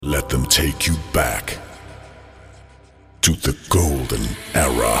Let them take you back to the golden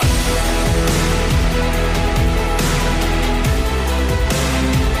era.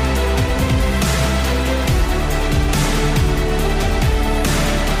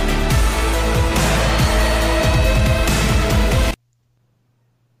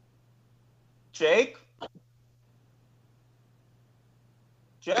 Jake?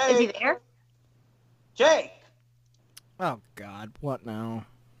 Is he there? Jake! Oh, God. What now?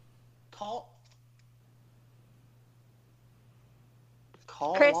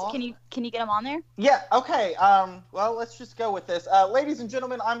 Call Chris, off? can you get him on there? Yeah, okay. Well, let's just go with this. Ladies and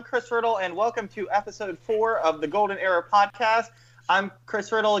gentlemen, I'm Chris Riddle, and welcome to episode 4 of the Golden Era podcast. I'm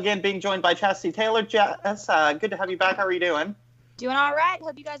Chris Riddle, again, being joined by Chastity Taylor. Jess, good to have you back. How are you doing? Doing all right.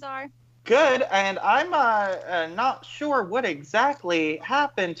 Hope you guys are. Good, and I'm not sure what exactly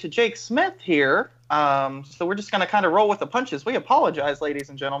happened to Jake Smith here, so we're just going to kind of roll with the punches. We apologize, ladies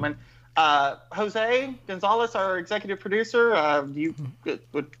and gentlemen. Jose Gonzalez, our executive producer, I'll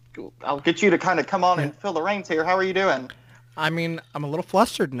get you to kind of come on and fill the reins here. How are you doing? I mean, I'm a little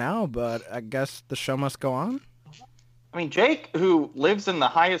flustered now, but I guess the show must go on. I mean, Jake, who lives in the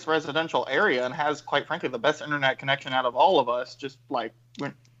highest residential area and has, quite frankly, the best internet connection out of all of us, just like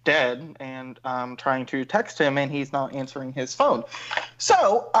went dead, and trying to text him, and he's not answering his phone.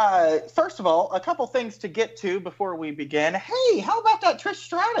 So, first of all, a couple things to get to before we begin. Hey, how about that Trish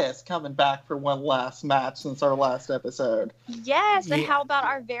Stratus coming back for one last match since our last episode? Yes, and how about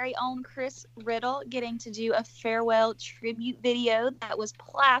our very own Chris Riddle getting to do a farewell tribute video that was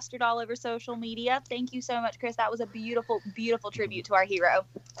plastered all over social media. Thank you so much, Chris. That was a beautiful, beautiful tribute to our hero.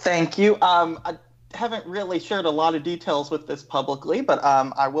 Thank you. I haven't really shared a lot of details with this publicly, but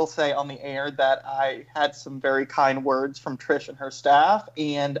I will say on the air that I had some very kind words from Trish and her staff,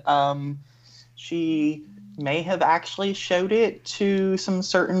 and she may have actually showed it to some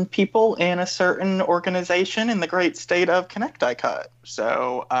certain people in a certain organization in the great state of Connecticut.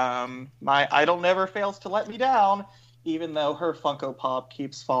 So my idol never fails to let me down, even though her Funko Pop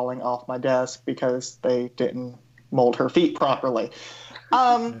keeps falling off my desk because they didn't mold her feet properly.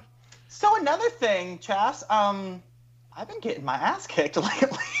 So another thing, Chas, I've been getting my ass kicked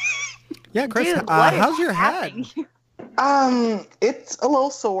lately. Yeah, Chris, Dude, how's your head? It's a little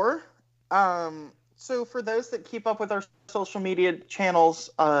sore. So for those that keep up with our social media channels,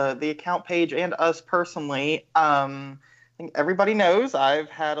 the account page and us personally, I think everybody knows I've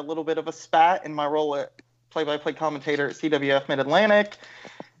had a little bit of a spat in my role at play-by-play commentator at CWF Mid-Atlantic.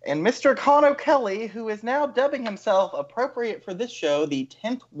 And Mr. Con O'Kelly, who is now dubbing himself, appropriate for this show, the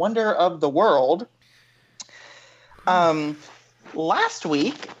 10th wonder of the world. Last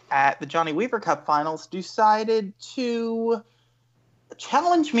week at the Johnny Weaver Cup Finals, decided to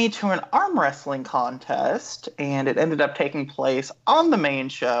challenge me to an arm wrestling contest, and it ended up taking place on the main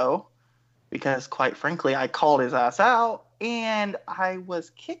show because, quite frankly, I called his ass out, and I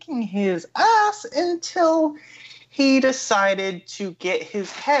was kicking his ass until he decided to get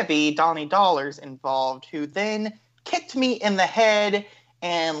his heavy, Donnie Dollars, involved, who then kicked me in the head,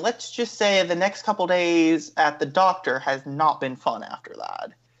 and let's just say the next couple days at the doctor has not been fun after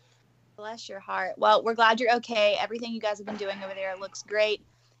that. Bless your heart. Well, we're glad you're okay. Everything you guys have been doing over there looks great.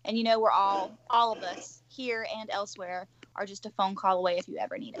 And you know, we're all of us here and elsewhere are just a phone call away if you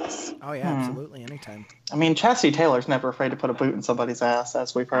ever need us. Oh, yeah, absolutely. Anytime. I mean, Chastity Taylor's never afraid to put a boot in somebody's ass,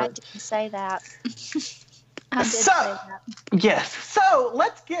 as we've heard. I didn't say that. Yes. So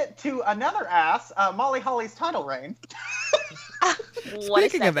let's get to another ass, Molly Holly's title reign.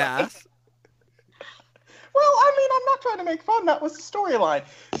 Speaking of ass. Well, I mean, I'm not trying to make fun. That was the storyline.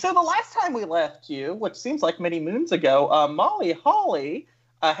 So the last time we left you, which seems like many moons ago, Molly Holly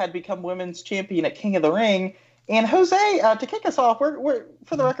had become women's champion at King of the Ring. And Jose, to kick us off, we're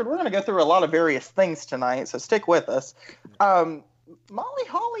for the record, we're going to go through a lot of various things tonight, so stick with us. Molly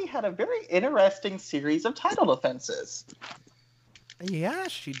Holly had a very interesting series of title defenses. Yeah,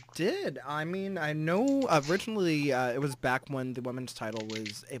 she did. I mean, I know originally it was back when the women's title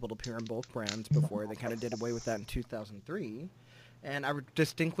was able to appear on both brands before they kind of did away with that in 2003. And I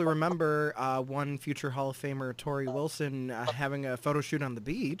distinctly remember one future Hall of Famer, Tori Wilson, having a photo shoot on the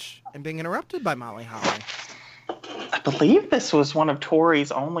beach and being interrupted by Molly Holly. I believe this was one of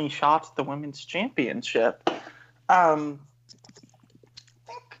Tori's only shots at the women's championship. I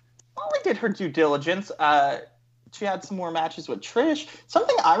think Molly did her due diligence. She had some more matches with Trish.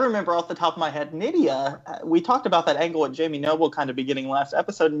 Something I remember off the top of my head, Nydia, we talked about that angle at Jamie Noble kind of beginning last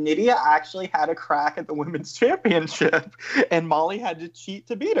episode. Nydia actually had a crack at the women's championship, and Molly had to cheat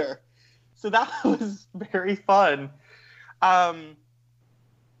to beat her. So that was very fun.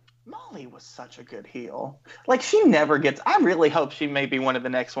 Molly was such a good heel. Like, she never gets... I really hope she may be one of the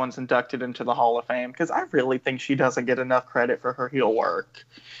next ones inducted into the Hall of Fame, because I really think she doesn't get enough credit for her heel work.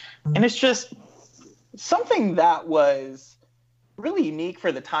 And it's just something that was really unique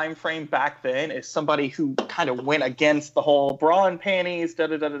for the time frame back then, is somebody who kind of went against the whole bra and panties,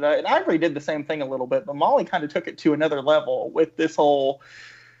 da-da-da-da-da. And Ivory did the same thing a little bit, but Molly kind of took it to another level with this whole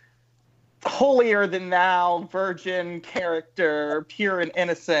holier than thou virgin character, pure and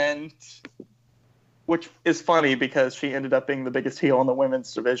innocent, which is funny because she ended up being the biggest heel in the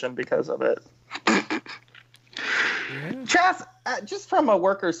women's division because of it. Chas, just from a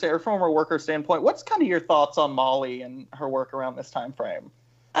former worker standpoint, what's kind of your thoughts on Molly and her work around this time frame?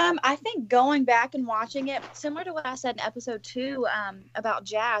 I think going back and watching it, similar to what I said in episode 2 about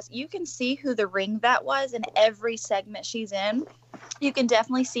Jazz, you can see who the ring vet was in every segment she's in. You can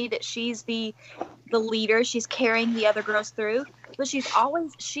definitely see that she's the leader. She's carrying the other girls through, but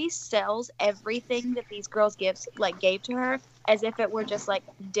she sells everything that these girls gave to her as if it were just like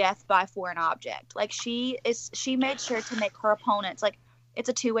death by foreign object. Like, she made sure to make her opponents, like, it's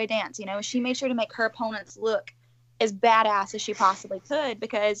a two-way dance, you know. She made sure to make her opponents look as badass as she possibly could,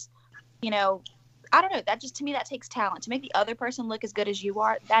 because, you know, I don't know, to me that takes talent. To make the other person look as good as you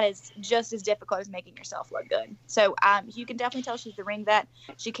are, that is just as difficult as making yourself look good. So you can definitely tell she's the ring vet.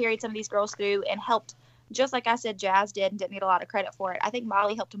 She carried some of these girls through and helped, just like I said Jazz did and didn't get a lot of credit for it. I think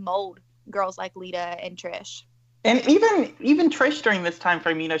Molly helped to mold girls like Lita and Trish. And even Trish during this time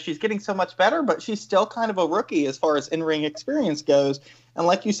frame, you know, she's getting so much better, but she's still kind of a rookie as far as in-ring experience goes. And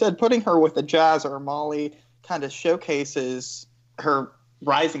like you said, putting her with a Jazz or Molly kind of showcases her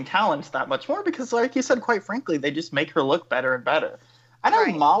rising talents that much more, because like you said, quite frankly, they just make her look better and better. I know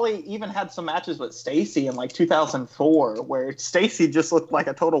Molly even had some matches with Stacy in like 2004 where Stacy just looked like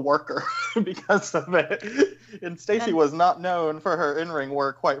a total worker because of it. And Stacy was not known for her in-ring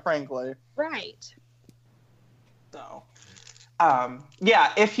work, quite frankly. Right. So,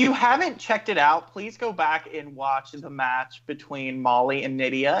 yeah, if you haven't checked it out, please go back and watch the match between Molly and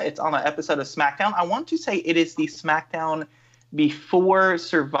Nydia. It's on an episode of SmackDown. I want to say it is the SmackDown before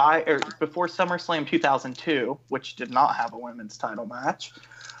SummerSlam 2002, which did not have a women's title match.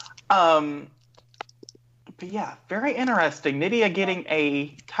 But yeah, very interesting. Nydia getting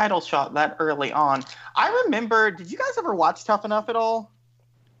a title shot that early on. I remember, did you guys ever watch Tough Enough at all?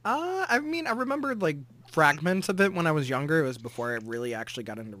 I mean, I remember like fragments of it when I was younger. It was before I really actually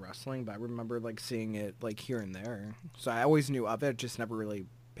got into wrestling, but I remember like seeing it like here and there. So I always knew of it, just never really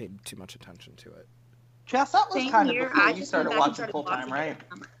paid too much attention to it. Jess, that was kind of before you started watching full-time, right?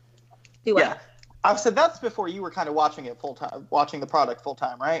 Yeah. I said that's before you were kind of watching it full-time, watching the product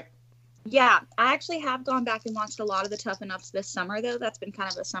full-time, right? Yeah, I actually have gone back and watched a lot of the Tough Enoughs this summer, though. That's been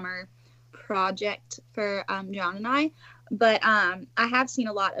kind of a summer project for John and I. But I have seen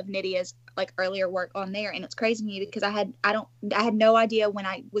a lot of Nydia's like earlier work on there, and it's crazy to me because I had no idea when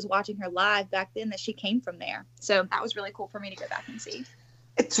I was watching her live back then that she came from there. So that was really cool for me to go back and see.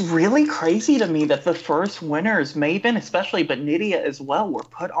 It's really crazy to me that the first winners, Maven especially, but Nydia as well, were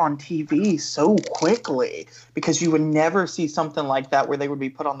put on TV so quickly, because you would never see something like that where they would be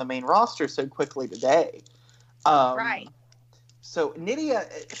put on the main roster so quickly today. Right. So Nydia,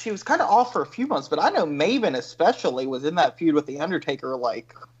 she was kind of off for a few months, but I know Maven especially was in that feud with The Undertaker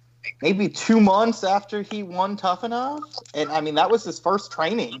like maybe 2 months after he won Tough Enough. And I mean, that was his first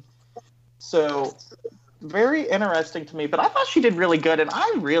training. So very interesting to me, but I thought she did really good, and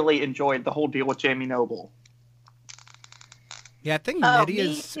I really enjoyed the whole deal with Jamie Noble. Yeah, I think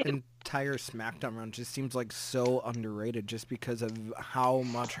Nydia's entire SmackDown run just seems like so underrated, just because of how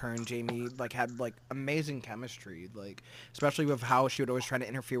much her and Jamie like had like amazing chemistry, like especially with how she would always try to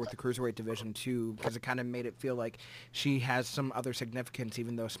interfere with the Cruiserweight division too, because it kind of made it feel like she has some other significance,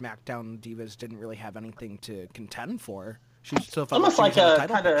 even though SmackDown Divas didn't really have anything to contend for. She still felt almost like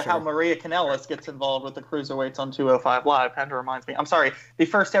kind of how Maria Kanellis gets involved with the Cruiserweights on 205 Live. Kind of reminds me. I'm sorry, the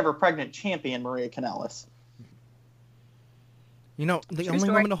first ever pregnant champion, Maria Kanellis. You know, the only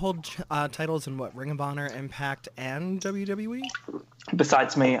woman to hold titles in what, Ring of Honor, Impact, and WWE?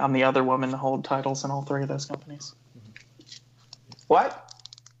 Besides me, I'm the other woman to hold titles in all three of those companies. What?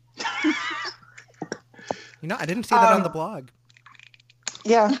 You know, I didn't see that on the blog.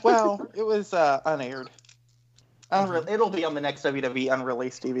 Yeah, well, it was unaired. It'll be on the next WWE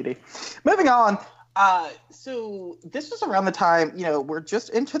unreleased DVD. Moving on. So this was around the time, you know, we're just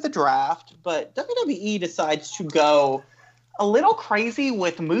into the draft, but WWE decides to go a little crazy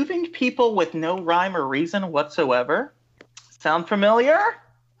with moving people with no rhyme or reason whatsoever. Sound familiar?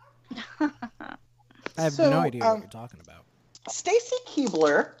 I have no idea what you're talking about. Stacy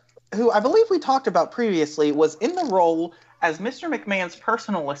Keibler, who I believe we talked about previously, was in the role as Mr. McMahon's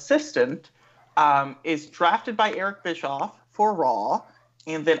personal assistant, is drafted by Eric Bischoff for Raw.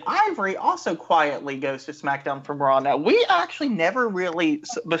 And then Ivory also quietly goes to SmackDown from Raw. Now, we actually never really,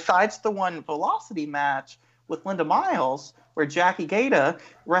 besides the one Velocity match with Linda Miles, where Jackie Gata,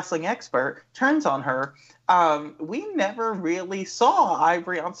 wrestling expert, turns on her, we never really saw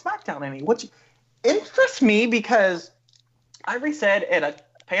Ivory on SmackDown any, which interests me because Ivory said at a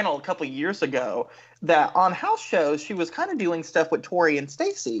panel a couple years ago that on house shows she was kind of doing stuff with Tori and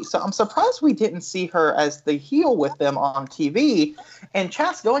Stacy. So I'm surprised we didn't see her as the heel with them on TV. And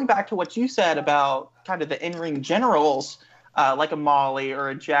Chas, going back to what you said about kind of the in-ring generals, like a Molly or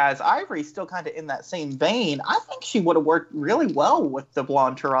a Jazz, Ivory still kind of in that same vein. I think she would have worked really well with the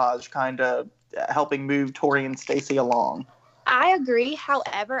Blontourage, kind of helping move Tori and Stacy along. I agree.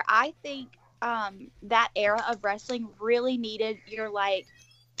 However, I think that era of wrestling really needed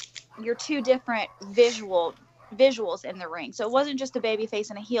your two different visuals in the ring. So it wasn't just a baby face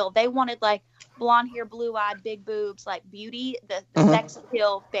and a heel. They wanted like blonde hair, blue-eyed, big boobs, like beauty, the sex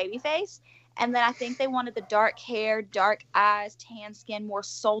appeal baby face. And then I think they wanted the dark hair, dark eyes, tan skin, more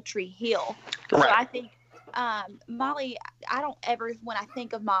sultry heel. Right. So I think Molly, I don't ever, when I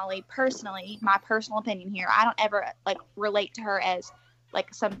think of Molly personally, my personal opinion here, I don't ever like relate to her as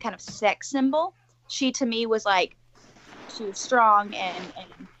like some kind of sex symbol. She to me was like, she was strong and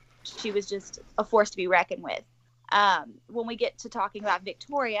she was just a force to be reckoned with. When we get to talking about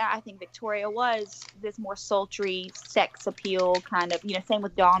Victoria, I think Victoria was this more sultry sex appeal kind of, same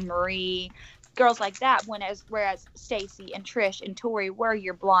with Dawn Marie, girls like that, whereas Stacy and Trish and Tori were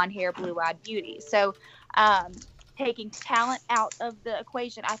your blonde hair, blue-eyed beauties. So taking talent out of the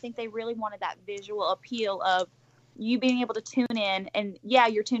equation, I think they really wanted that visual appeal of you being able to tune in, and yeah,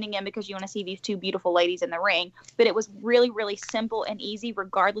 you're tuning in because you want to see these two beautiful ladies in the ring, but it was really, really simple and easy,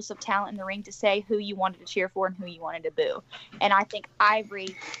 regardless of talent in the ring, to say who you wanted to cheer for and who you wanted to boo. And I think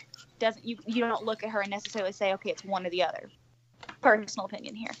Ivory doesn't, you don't look at her and necessarily say, okay, it's one or the other. Personal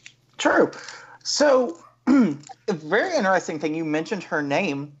opinion here. True. So, a very interesting thing, you mentioned her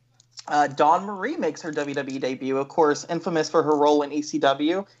name. Dawn Marie makes her WWE debut, of course, infamous for her role in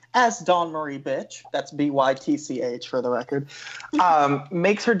ECW as Dawn Marie Bitch. That's BYTCH for the record.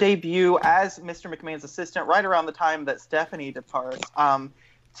 Makes her debut as Mr. McMahon's assistant right around the time that Stephanie departs.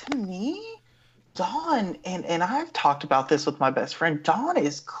 To me, Dawn, and I've talked about this with my best friend, Dawn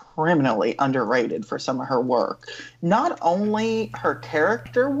is criminally underrated for some of her work. Not only her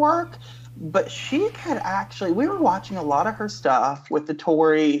character work, but she could actually, we were watching a lot of her stuff with the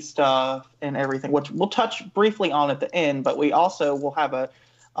Tori stuff and everything, which we'll touch briefly on at the end, but we also will have a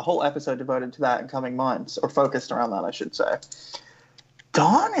whole episode devoted to that in coming months, or focused around that, I should say.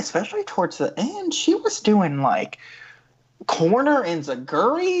 Dawn, especially towards the end, she was doing like corner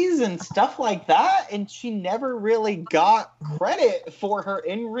enziguris and stuff like that, and she never really got credit for her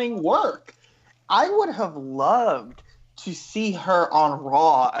in-ring work. I would have loved to see her on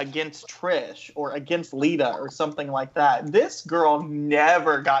Raw against Trish or against Lita or something like that. This girl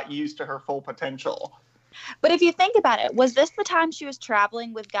never got used to her full potential. But if you think about it, was this the time she was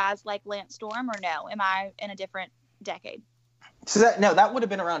traveling with guys like Lance Storm, or no? Am I in a different decade? So that would have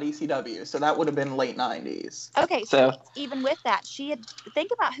been around ECW. So that would have been late 90s. Okay, so even with that,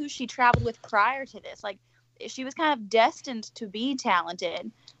 think about who she traveled with prior to this. Like, she was kind of destined to be talented.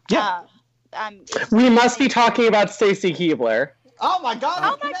 Yeah. We must be talking about Stacy Keibler. Oh my God!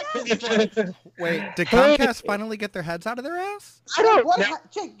 Oh my God! Wait, did Comcast finally get their heads out of their ass? I don't know.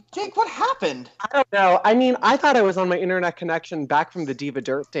 Jake, what happened? I don't know. I mean, I thought I was on my internet connection back from the Diva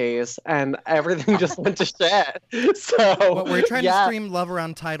Dirt days, and everything just went to shit. So, But we're trying to stream Love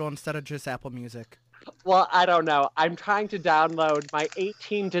Around Tidal instead of just Apple Music. Well, I don't know. I'm trying to download my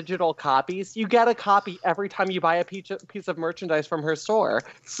 18 digital copies. You get a copy every time you buy a piece of merchandise from her store.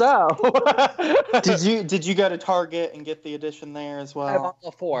 So, did you go to Target and get the edition there as well? I bought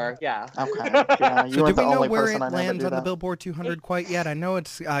all four. Yeah. Okay. Yeah, so do we know where it lands on the Billboard 200 quite yet? I know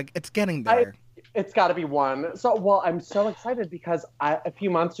it's getting there. It's got to be one. So, well, I'm so excited because a few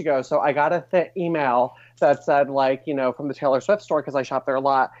months ago, I got a email that said, like, from the Taylor Swift store, because I shop there a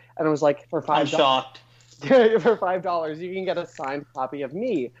lot, and it was like, for $5. I'm shocked. For $5, you can get a signed copy of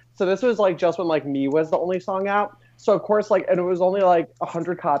Me. So this was like just when like Me was the only song out. So of course, and it was only like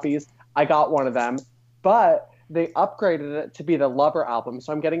 100 copies. I got one of them, but they upgraded it to be the Lover album.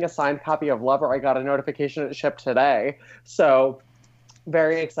 So I'm getting a signed copy of Lover. I got a notification it shipped today. So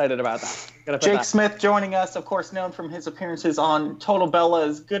very excited about that. Jake Smith joining us, of course, known from his appearances on Total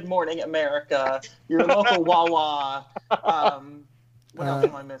Bella's Good Morning America, your local Wawa. What else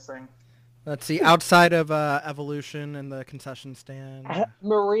am I missing? Let's see, outside of Evolution and the concession stand.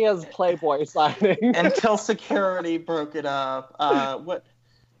 Maria's Playboy signing. Until security broke it up. What?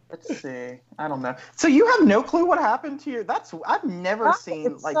 Let's see. I don't know. So you have no clue what happened to your? I've never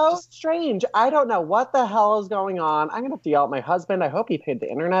seen it's so strange. I don't know what the hell is going on. I'm gonna have to yell at my husband. I hope he paid the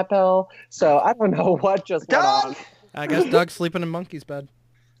internet bill. So I don't know what just went on. I guess Doug's sleeping in Monkey's bed.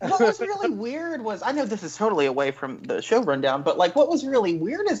 What was really weird was, I know this is totally away from the show rundown, but like what was really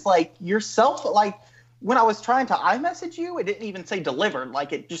weird is like yourself, like when I was trying to iMessage you, it didn't even say delivered.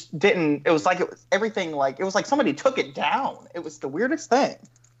 Like it just didn't. It was like it was everything. Like it was like somebody took it down. It was the weirdest thing.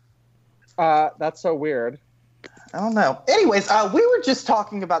 That's so weird. I don't know. Anyways, we were just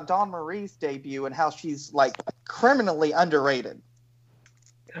talking about Dawn Marie's debut and how she's like criminally underrated.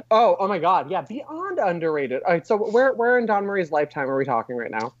 Oh my God! Yeah, beyond underrated. All right, so where in Dawn Marie's lifetime are we talking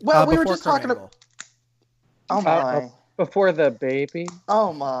right now? Well, we were just talking about. Oh my! Before the baby.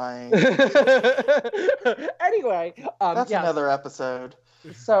 Oh my! Anyway, that's another episode.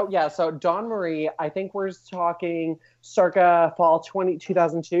 So Dawn Marie, I think we're talking circa fall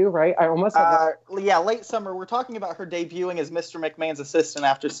 2002, right? I almost late summer. We're talking about her debuting as Mr. McMahon's assistant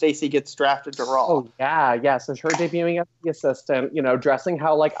after Stacey gets drafted to Raw. Oh yeah. So her debuting as the assistant, dressing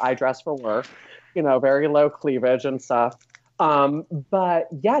how like I dress for work, very low cleavage and stuff. But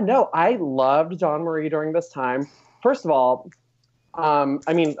yeah, no, I loved Dawn Marie during this time. First of all,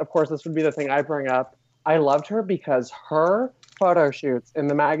 I mean, of course, this would be the thing I bring up. I loved her because her photo shoots in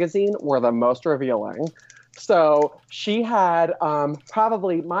the magazine were the most revealing. So she had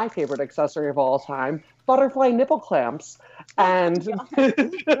probably my favorite accessory of all time, butterfly nipple clamps. And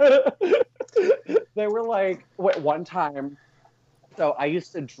they were like, one time, so I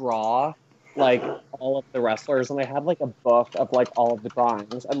used to draw like all of the wrestlers, and I had like a book of like all of the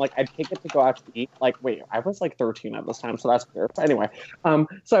drawings, and like I'd take it to go out to eat. Like, wait, I was like 13 at this time, so that's weird. But anyway,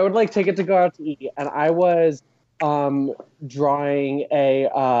 so I would like take it to go out to eat, and I was drawing a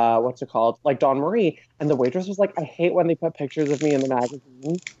what's it called, like Dawn Marie, and the waitress was like, I hate when they put pictures of me in the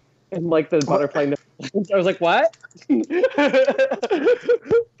magazine and like the butterfly nipples. I was like, what?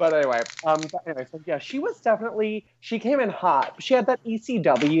 But anyway, so yeah, she came in hot. She had that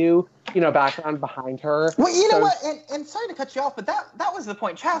ECW, background behind her. Well, you know what? And sorry to cut you off, but that was the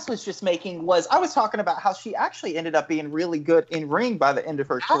point Chas was just making. Was I was talking about how she actually ended up being really good in ring by the end of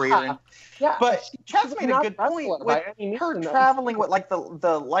her career. But Chas made a good point with her traveling with like the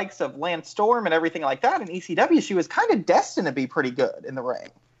likes of Lance Storm and everything like that in ECW. She was kind of destined to be pretty good in the ring.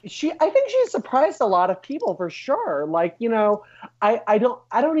 I think she surprised a lot of people for sure. Like, I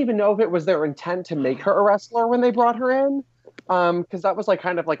don't even know if it was their intent to make her a wrestler when they brought her in. Because that was like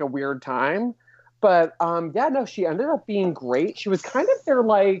kind of like a weird time. But she ended up being great. She was kind of their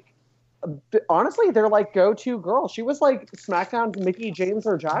like, honestly, their like go-to girl. She was like SmackDown Mickey James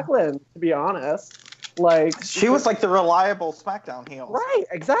or Jacqueline, to be honest. Like she was like the reliable SmackDown heel. Right,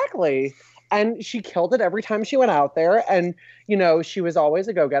 exactly. And she killed it every time she went out there. And, she was always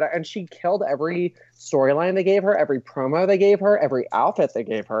a go-getter. And she killed every storyline they gave her, every promo they gave her, every outfit they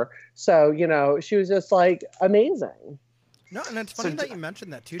gave her. So, she was just, like, amazing. No, and it's funny that you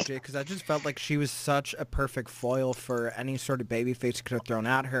mentioned that, too, Jay, because I just felt like she was such a perfect foil for any sort of babyface you could have thrown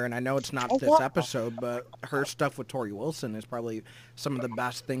at her. And I know it's not this episode, but her stuff with Tori Wilson is probably some of the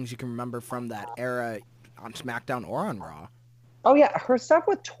best things you can remember from that era on SmackDown or on Raw. Oh, yeah. Her stuff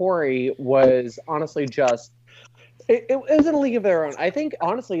with Tori was honestly just... It was in a league of their own. I think,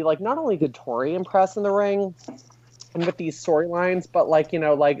 honestly, like, not only did Tori impress in the ring and with these storylines, but, like,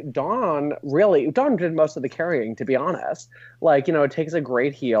 Dawn did most of the carrying, to be honest. Like, it takes a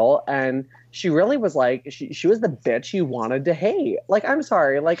great heel, and she really was, like, she was the bitch you wanted to hate. Like, I'm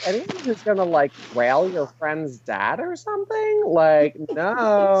sorry, like, anyone who's gonna, like, rail your friend's dad or something? Like,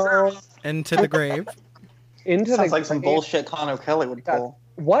 no. Into the grave. Sounds like some bullshit Conor Kelly would pull.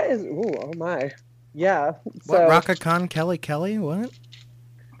 What is... Ooh, oh my. Yeah. So... What, Raka Khan Kelly? What?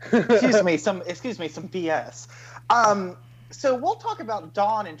 Excuse me, some BS. So we'll talk about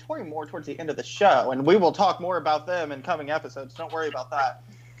Dawn and Tori more towards the end of the show, and we will talk more about them in coming episodes. Don't worry about that.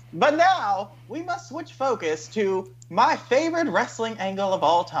 But now, we must switch focus to my favorite wrestling angle of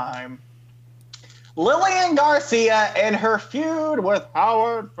all time. Lillian Garcia and her feud with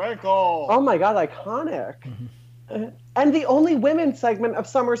Howard Frankel. Oh my God, iconic. Mm-hmm. And the only women's segment of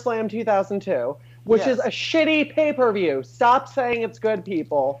SummerSlam 2002, which is a shitty pay-per-view. Stop saying it's good,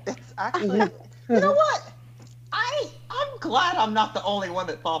 people. It's actually... You know what? I'm glad I'm not the only one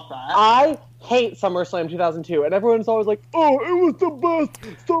that thought that. I hate SummerSlam 2002, and everyone's always like, oh, it was the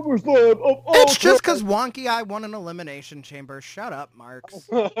best SummerSlam of all It's just because Wonky Eye won an Elimination Chamber. Shut up, Marks.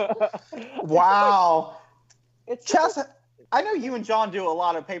 Wow. I know you and John do a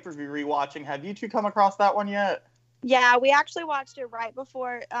lot of pay-per-view rewatching. Have you two come across that one yet? Yeah, we actually watched it right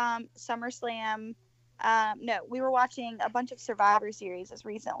before SummerSlam. No, we were watching a bunch of Survivor Series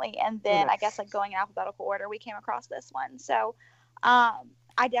recently, and then I guess like going in alphabetical order, we came across this one. So,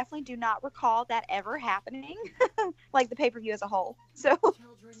 I definitely do not recall that ever happening, like the pay-per-view as a whole. So,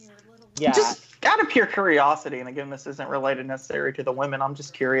 Yeah. Just out of pure curiosity, and again, this isn't related necessarily to the women. I'm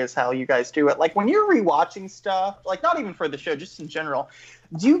just curious how you guys do it. Like when you're rewatching stuff, like not even for the show, just in general,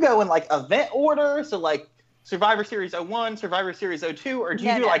 do you go in like event order? So like Survivor Series 01, Survivor Series 02, or do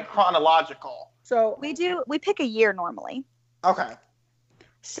you do like chronological? So we pick a year normally. Okay.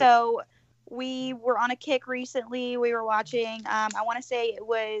 So we were on a kick recently. We were watching, I want to say it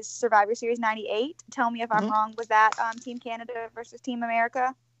was Survivor Series 98. Tell me if I'm wrong. Was that Team Canada versus Team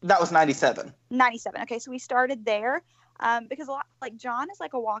America? That was 97. 97. Okay, so we started there because a lot, like John is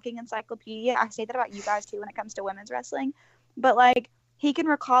like a walking encyclopedia. I say that about you guys too when it comes to women's wrestling. But like he can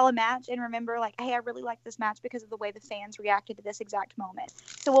recall a match and remember like, hey, I really like this match because of the way the fans reacted to this exact moment.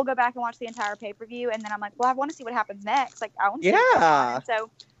 So we'll go back and watch the entire pay-per-view, and then I'm like, well, I want to see what happens next. Like I want to see what's going on. So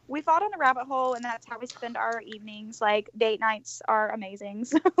we fought on a rabbit hole, and that's how we spend our evenings. Like date nights are amazing.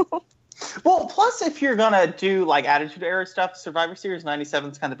 So. Well, plus if you're gonna do like Attitude Era stuff, Survivor Series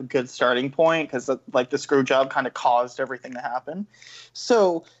 97 is kind of a good starting point because like the screw job kind of caused everything to happen.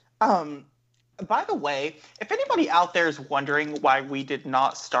 So, by the way, if anybody out there is wondering why we did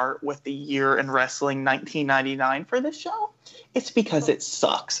not start with the year in wrestling 1999 for this show, it's because it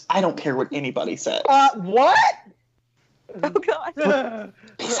sucks. I don't care what anybody says. What? Oh God.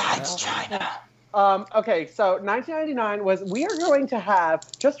 Besides China. Okay, so 1999 was, we are going to have,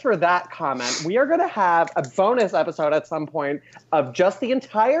 just for that comment, we are going to have a bonus episode at some point of just the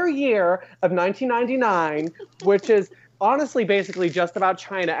entire year of 1999, which is honestly basically just about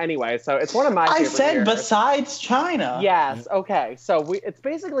China anyway, so it's one of my favorite years. Besides China. Yes, okay, so it's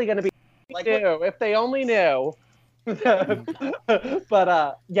basically going to be like if they only knew.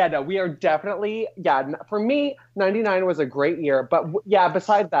 But yeah, no, we are definitely, for me 99 was a great year, but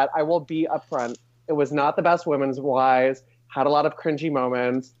besides that, I will be upfront, it was not the best women's wise, had a lot of cringy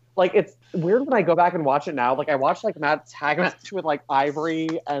moments. Like it's weird when I go back and watch it now, like I watched like Matt's tag match with like Ivory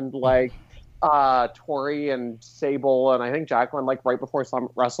and like Tori and Sable and I think Jacqueline like right before some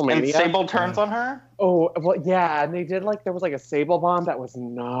WrestleMania. And Sable turns on her? Oh well, yeah, and they did like, there was like a Sable bomb that was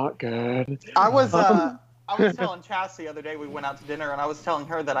not good. I was telling Chas the other day, we went out to dinner, and I was telling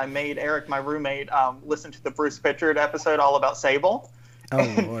her that I made Eric, my roommate, listen to the Bruce Pritchard episode all about Sable.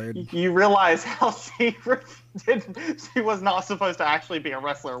 Oh, Lord. You realize how she was not supposed to actually be a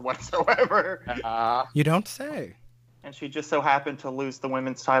wrestler whatsoever. You don't say. And she just so happened to lose the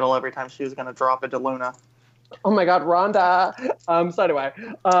women's title every time she was going to drop it to Luna. Oh my God, Rhonda. So anyway.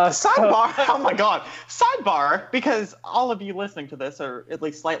 Sidebar. Oh my God. Sidebar, because all of you listening to this are at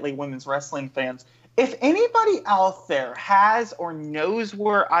least slightly women's wrestling fans. If anybody out there has or knows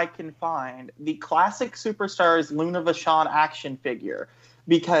where I can find the classic Superstars Luna Vachon action figure,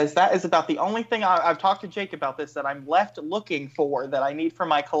 because that is about the only thing I've talked to Jake about this that I'm left looking for that I need for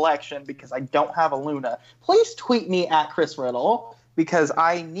my collection because I don't have a Luna, please tweet me at Chris Riddle because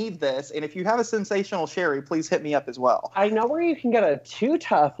I need this. And if you have a sensational Sherry, please hit me up as well. I know where you can get a Too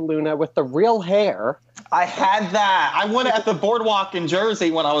Tough Luna with the real hair. I had that. I won it at the Boardwalk in Jersey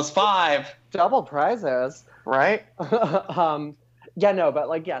when I was 5. Double prizes. Right? Yeah, no, but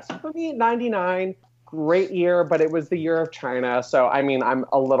like, yes, for me, 99, great year, but it was the year of China. So, I mean, I'm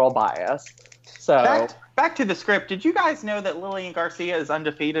a little biased. So Back to the script. Did you guys know that Lillian Garcia is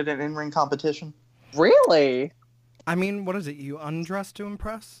undefeated in in-ring competition? Really? I mean, what is it? You undress to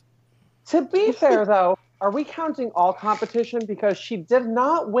impress? To be fair, though, are we counting all competition? Because she did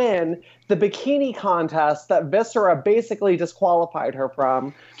not win the bikini contest that Viscera basically disqualified her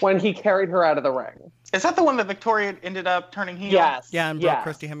from when he carried her out of the ring. Is that the one that Victoria ended up turning heel? Yes. Yeah, and broke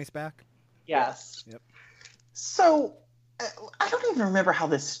Christy Hemi's back? Yes. Yep. So, I don't even remember how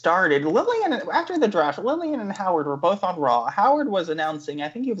this started. After the draft, Lillian and Howard were both on Raw. Howard was announcing, I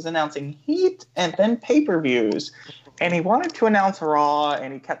think he was announcing Heat and then pay-per-views. And he wanted to announce Raw,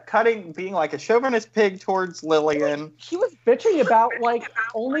 and he kept being like a chauvinist pig towards Lillian. He was bitching about, like,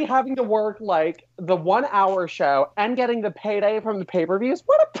 only having to work, like, the 1 hour show and getting the payday from the pay-per-views.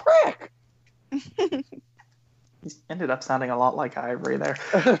 What a prick! He ended up sounding a lot like Ivory there.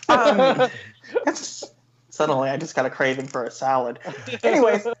 Suddenly, I just got a craving for a salad.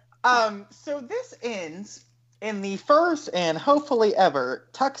 Anyways, so this ends in the first and hopefully ever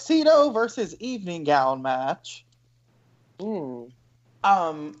tuxedo versus evening gown match. Where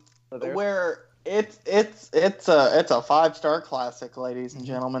it's a 5-star classic, ladies and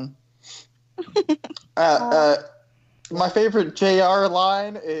gentlemen. My favorite JR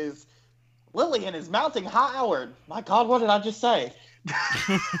line is, Lillian is mounting Howard. My God, what did I just say?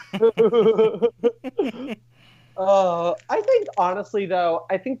 I think, honestly, though,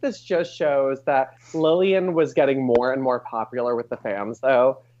 I think this just shows that Lillian was getting more and more popular with the fans,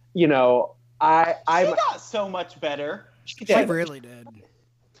 though. You know, She got so much better. She really did.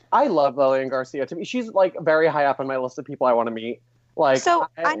 I love Lillian Garcia. To me, she's, like, very high up on my list of people I want to meet. Like, so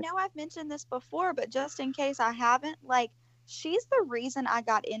I know I've mentioned this before, but just in case I haven't, like, she's the reason I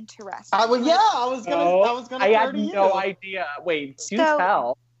got into wrestling. I was gonna. I had no idea. Wait, do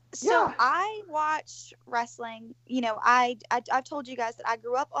tell. So Yeah. I watched wrestling. You know, I've told you guys that I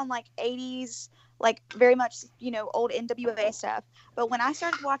grew up on like 80s, like very much, you know, old NWA stuff. But when I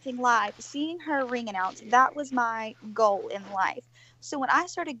started watching live, seeing her ring announce, that was my goal in life. So when I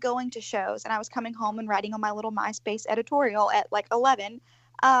started going to shows and I was coming home and writing on my little MySpace editorial at like 11,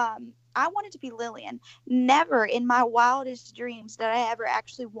 I wanted to be Lillian. Never in my wildest dreams did I ever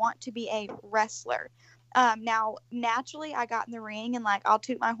actually want to be a wrestler. Now, naturally, I got in the ring and, like, I'll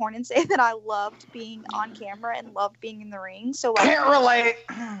toot my horn and say that I loved being on camera and loved being in the ring. So, like, Can't relate.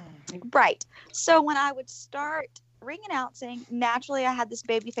 Right. So when I would start ring announcing, naturally, I had this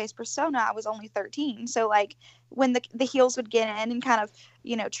babyface persona. I was only 13. So, like, when the heels would get in and kind of,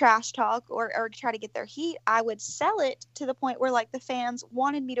 you know, trash talk or try to get their heat, I would sell it to the point where, like, the fans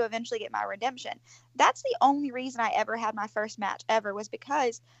wanted me to eventually get my redemption. That's the only reason I ever had my first match ever, was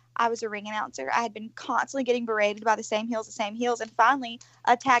because I was a ring announcer. I had been constantly getting berated by the same heels. And finally,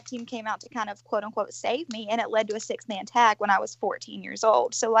 a tag team came out to kind of, quote unquote, save me. And it led to a 6-man tag when I was 14 years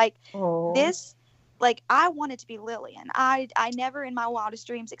old. So, like, this, like, I wanted to be Lillian. I never in my wildest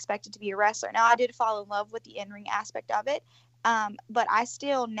dreams expected to be a wrestler. Now, I did fall in love with the in-ring aspect of it. But I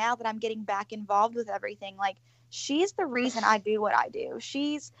still, now that I'm getting back involved with everything, like, she's the reason I do what I do.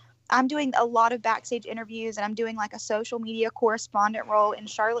 I'm doing a lot of backstage interviews, and I'm doing like a social media correspondent role in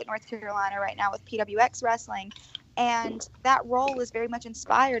Charlotte, North Carolina right now with PWX Wrestling. And that role is very much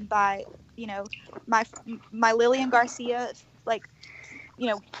inspired by, you know, my Lillian Garcia, like, you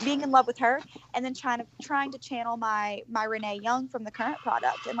know, being in love with her, and then trying to channel my Renee Young from the current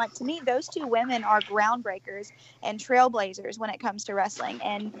product. And, like, to me, those two women are groundbreakers and trailblazers when it comes to wrestling.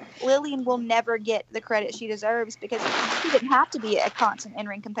 And Lillian will never get the credit she deserves, because she didn't have to be a constant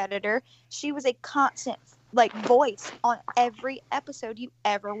in-ring competitor. She was a constant, like, voice on every episode you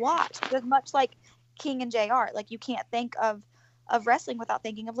ever watched. Just much like King and JR. Like, you can't think of wrestling without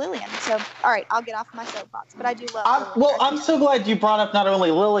thinking of Lillian. So, all right, I'll get off my soapbox, but I do love Lillian. I'm so glad you brought up not only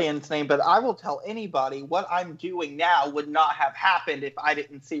Lillian's name, but I will tell anybody what I'm doing now would not have happened if I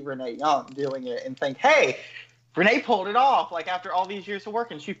didn't see Renee Young doing it and think, hey, Renee pulled it off. Like, after all these years of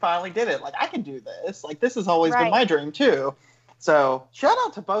work, and she finally did it. Like, I can do this. Like, this has always been my dream, too. So, shout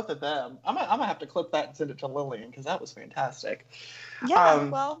out to both of them. I'm gonna have to clip that and send it to Lillian, because that was fantastic. Yeah,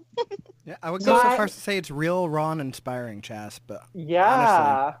 well. Yeah, I would go so far as to say it's real, raw, and inspiring, Chas, but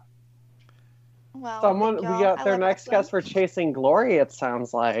yeah. honestly. Well, we got their next guest for Chasing Glory, it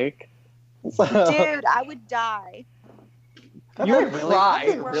sounds like. Dude, I would die. You would cry.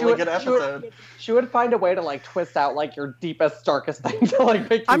 Really good episode. She would find a way to, like, twist out, like, your deepest, darkest thing to, like,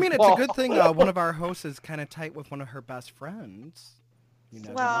 make you I mean, fall. it's a good thing one of our hosts is kind of tight with one of her best friends. You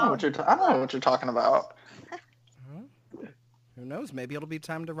never I don't know what you're talking about. Who knows? Maybe it'll be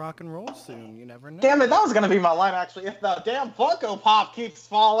time to rock and roll soon. You never know. Damn it, that was going to be my line, actually. If the damn Funko Pop keeps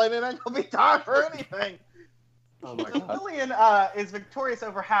falling, it ain't going to be time for anything. Oh my God. Lillian is victorious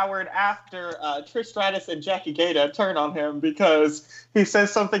over Howard after Trish Stratus and Jackie Gata turn on him because he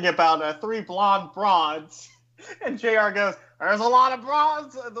says something about 3 blonde broads. And JR goes, there's a lot of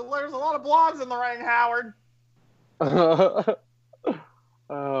blondes in the ring, Howard.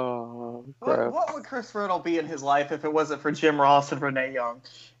 Oh, what would Chris Riddle be in his life if it wasn't for Jim Ross and Renee Young?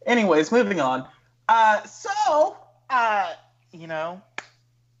 Anyways, moving on. You know,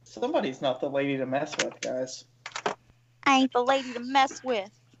 somebody's not the lady to mess with, guys. I ain't the lady to mess with.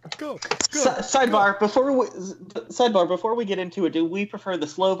 Go. Sidebar, before we get into it, do we prefer the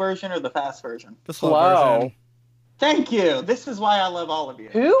slow version or the fast version? The slow version. Thank you. This is why I love all of you.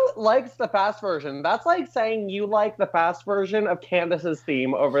 Who likes the fast version? That's like saying you like the fast version of Candace's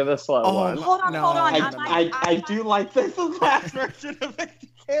theme over the slow one. Hold on. I do like this fast version of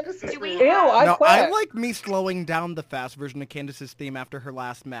Candace's theme. Ew, I quit. I like me slowing down the fast version of Candace's theme after her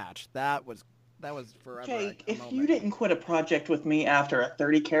last match. That was forever. Jake, if you didn't quit a project with me after a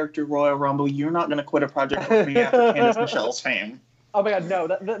 30-character Royal Rumble, you're not going to quit a project with me after Candace Michelle's fame. Oh my God, no!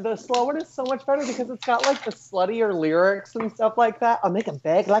 The slow one is so much better because it's got like the sluttier lyrics and stuff like that. I'll make a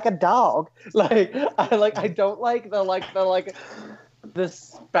beg like a dog. I don't like the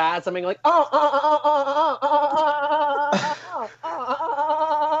this spasming, like,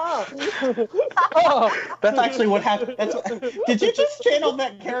 That's actually what happened. Did you just channel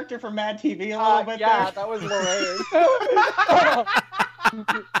that character from Mad TV a little bit yeah, there? that was Lorraine.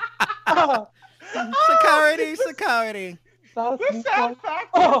 Security. The sad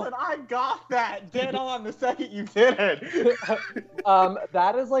fact is that I got that dead on the second you did it.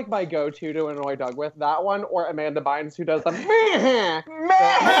 That is like my go-to to annoy Doug with. That one or Amanda Bynes, who does the Man!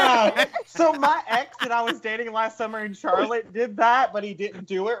 So my ex that I was dating last summer in Charlotte did that, but he didn't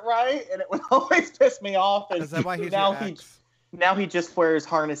do it right, and it would always piss me off. And Is that why he's now your ex? now he just wears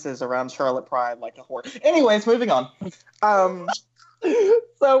harnesses around Charlotte Pride like a whore. Anyways, moving on. So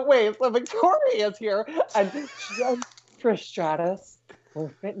Victoria's here, and she and Trish Stratus were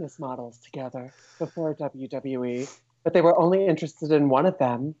fitness models together before WWE, but they were only interested in one of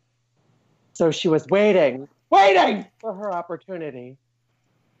them. So she was waiting for her opportunity.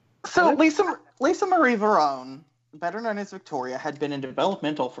 So Lisa Marie Varon, better known as Victoria, had been in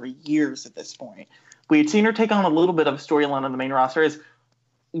developmental for years at this point. We had seen her take on a little bit of a storyline on the main roster as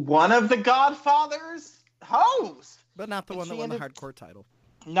one of the Godfather's hosts. But not the one that won the hardcore title.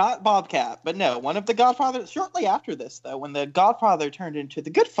 Not Bobcat, but no, one of the Godfathers. Shortly after this, though, when the Godfather turned into the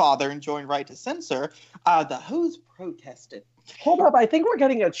Good Father and joined Right to Censor, the host protested. Hold up, I think we're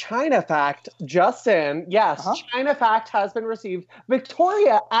getting a China fact just in. Yes, China fact has been received.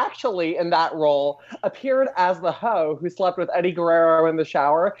 Victoria, actually, in that role, appeared as the hoe who slept with Eddie Guerrero in the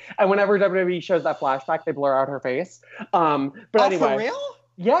shower. And whenever WWE shows that flashback, they blur out her face. But anyway. For real?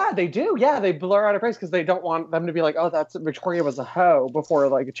 Yeah, they do. Yeah, they blur out her face because they don't want them to be like, oh, that's Victoria was a hoe before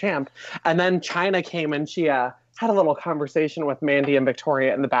like a champ. And then China came and she had a little conversation with Mandy and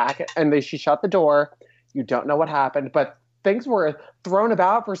Victoria in the back, and she shut the door. You don't know what happened, but things were thrown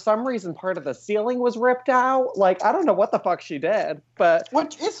about. For some reason, part of the ceiling was ripped out. Like, I don't know what the fuck she did, but...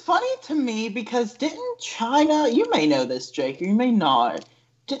 Which is funny to me because didn't China... You may know this, Jake, or you may not.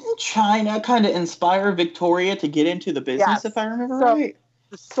 Didn't China kind of inspire Victoria to get into the business, if I remember right?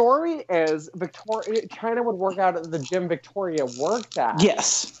 The story is China would work out at the gym Victoria worked at.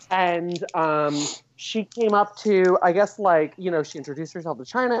 Yes. And she came up to, I guess, like, she introduced herself to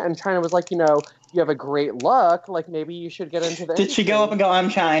China, and China was like, you have a great look. Like, maybe you should get into the Did she go up and go, I'm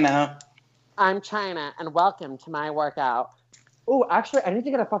China? I'm China, and welcome to my workout. Oh, actually, I need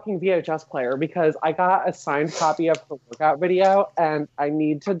to get a fucking VHS player because I got a signed copy of her workout video, and I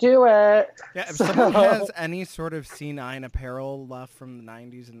need to do it. Yeah, if someone has any sort of C9 apparel left from the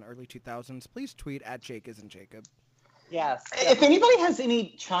 90s and early 2000s, please tweet at Jake Isn't Jacob. Yes. If anybody has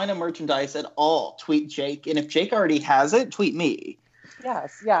any China merchandise at all, tweet Jake. And if Jake already has it, tweet me.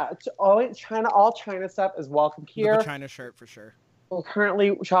 Yes, yeah. All China stuff is welcome here. The China shirt for sure. We're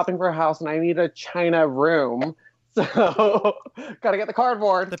currently shopping for a house, and I need a China room. So, gotta get the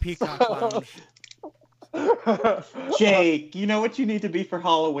cardboard. The Peacock Lounge. Jake, you know what you need to be for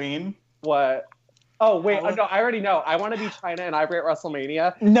Halloween? What? Oh, wait. No, I already know. I want to be China and Ivory at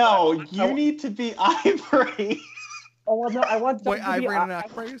WrestleMania. No, you need to be Ivory. Oh, well, no, I want Wait, Ivory and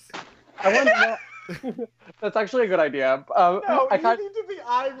Ivory? That's actually a good idea. No, you need to be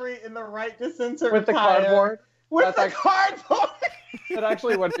Ivory in the Right to Censor with the cardboard. With the cardboard. That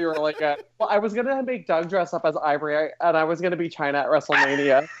actually would be really good. Well, I was gonna make Doug dress up as Ivory, and I was gonna be China at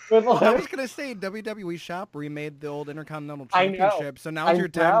WrestleMania. I was gonna say WWE Shop remade the old Intercontinental Championship, so now's your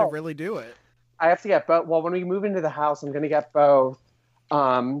time to really do it. I have to get both. Well, when we move into the house, I'm gonna get both,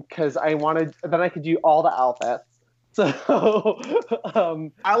 because then I could do all the outfits. So,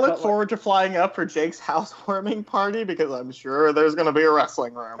 I look forward to flying up for Jake's housewarming party because I'm sure there's going to be a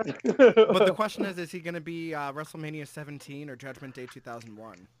wrestling room. But the question is he going to be WrestleMania 17 or Judgment Day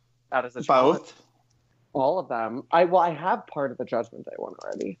 2001? That is a both. All of them. I have part of the Judgment Day one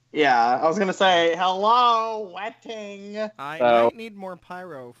already. Yeah, I was going to say, hello, wetting. I might need more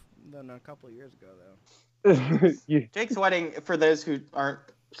pyro than a couple of years ago, though. Jake's wedding, for those who aren't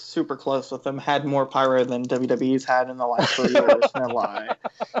super close with them, had more pyro than WWE's had in the last 3 years. No lie.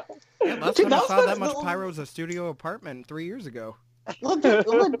 Yeah, last time I saw that much pyro was a studio apartment 3 years ago.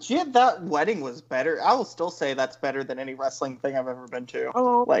 Legit, that wedding was better. I will still say that's better than any wrestling thing I've ever been to.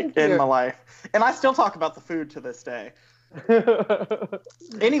 Oh, in my life. And I still talk about the food to this day.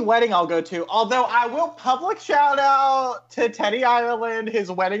 Any wedding I'll go to, although I will public shout out to Teddy Ireland.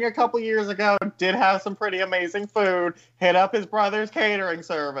 His wedding a couple years ago did have some pretty amazing food. Hit up his brother's catering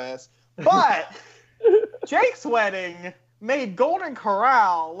service. But Jake's wedding made Golden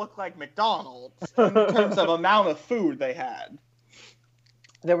Corral look like McDonald's in terms of amount of food they had.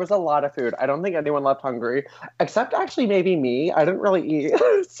 There was a lot of food. I don't think anyone left hungry, except actually maybe me. I didn't really eat.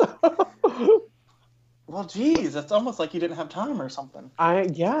 So. Well, geez, it's almost like you didn't have time or something. I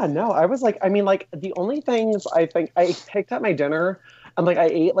was like, I mean, like, the only things I think I picked up my dinner, and like I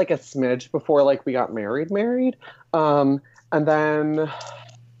ate like a smidge before like we got married. And then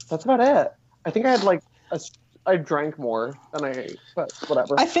that's about it. I think I had like I drank more than I ate, but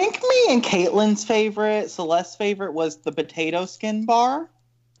whatever. I think me and Caitlin's favorite, Celeste's favorite, was the potato skin bar.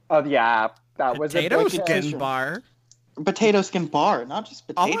 Oh yeah, that was Potato a skin bar. Potato skin bar, not just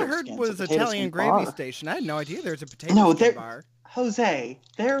potato All skin. I heard was Italian gravy station. I had no idea there was a potato skin bar. Jose,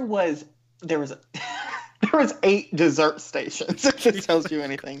 there was 8 dessert stations. If this tells you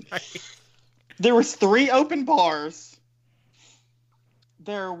anything. There was 3 open bars.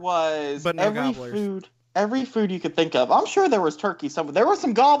 There was but no gobblers. Every food you could think of. I'm sure there was turkey somewhere. There were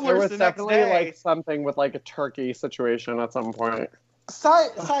some gobblers. There was the definitely next day. like something with like a turkey situation at some point.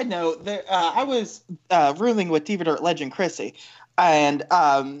 Side note, I was rooming with Diva Dirt legend Chrissy, and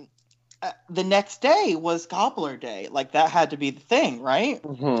the next day was Gobbler Day. Like, that had to be the thing, right?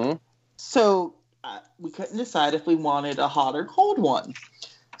 Mm-hmm. So we couldn't decide if we wanted a hot or cold one.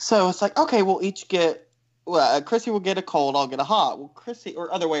 So it's like, okay, we'll each get... Chrissy will get a cold, I'll get a hot. Well, Chrissy...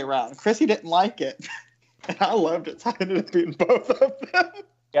 Or other way around. Chrissy didn't like it. And I loved it, so I ended up eating both of them.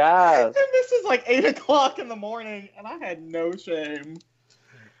 Yes. And this is like 8 o'clock in the morning, and I had no shame.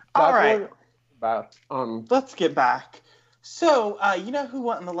 All right. Let's get back. So, you know who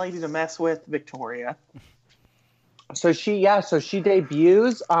wasn't the lady to mess with? Victoria. So she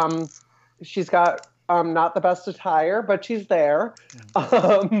debuts. She's got not the best attire, but she's there.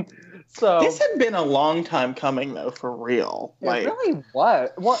 So this had been a long time coming, though, for real. It really was.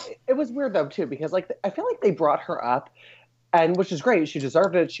 Well, it was weird though too, because like I feel like they brought her up. And which is great. She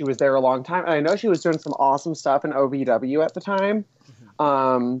deserved it. She was there a long time. And I know she was doing some awesome stuff in OVW at the time.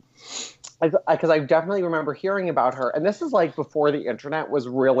 Because I definitely remember hearing about her. And this is like before the internet was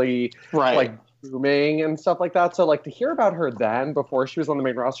really like booming and stuff like that. So like to hear about her then before she was on the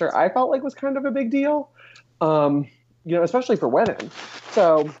main roster, I felt like was kind of a big deal. You know, especially for women.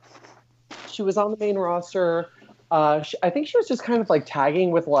 So she was on the main roster. I think she was just kind of like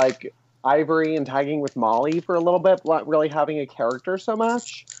tagging with like Ivory and tagging with Molly for a little bit, not really having a character so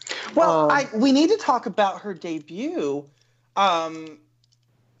much. Well, we need to talk about her debut.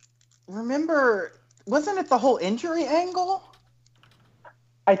 Remember, wasn't it the whole injury angle?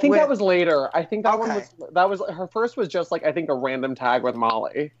 I think that was later. I think that was her first was just like I think a random tag with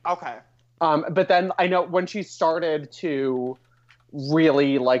Molly. Okay. But then I know when she started to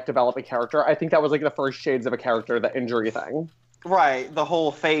really like develop a character, I think that was like the first shades of a character, the injury thing. Right, the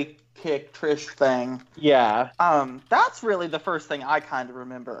whole fake kick Trish thing. Yeah. That's really the first thing I kind of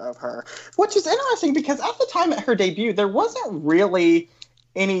remember of her, which is interesting because at the time at her debut, there wasn't really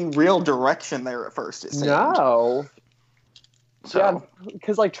any real direction there at first, it seemed. No. So. Yeah,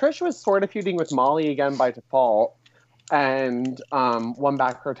 because like Trish was sort of feuding with Molly again by default and won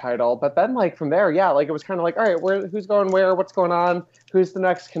back her title. But then like from there, yeah, like it was kind of like, all right, who's going where? What's going on? Who's the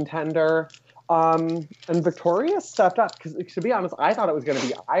next contender? And Victoria stepped up because, to be honest, I thought it was going to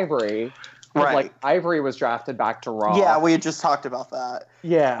be Ivory. Right. Like Ivory was drafted back to Raw. Yeah, we had just talked about that.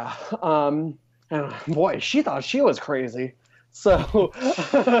 Yeah. And boy, she thought she was crazy. So,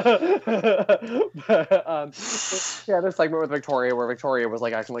 she had a segment with Victoria where Victoria was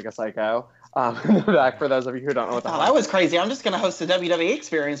like acting like a psycho. In the back, for those of you who don't know what that was crazy. I'm just going to host a WWE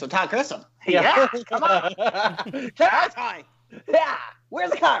experience with Todd Grissom. Yeah. Come on. Time. Yeah.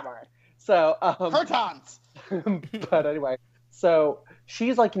 Where's the cardboard? So, Protons. But anyway, so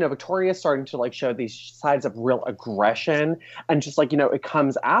she's like, you know, Victoria's starting to like show these sides of real aggression, and just like, you know, it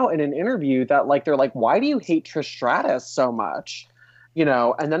comes out in an interview that like they're like, why do you hate Trish Stratus so much? You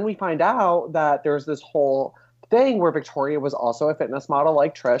know, and then we find out that there's this whole thing where Victoria was also a fitness model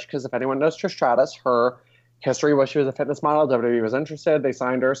like Trish, because if anyone knows Trish Stratus, her history was she was a fitness model. WWE was interested. They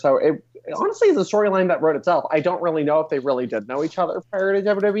signed her. So it honestly is a storyline that wrote itself. I don't really know if they really did know each other prior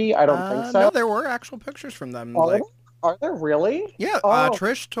to WWE. I don't think so. No, there were actual pictures from them. Are there really? Yeah,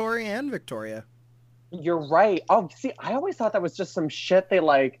 Trish, Tori, and Victoria. You're right. Oh, see, I always thought that was just some shit they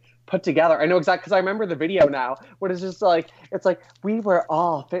like put together. I know exactly because I remember the video now when it's just like we were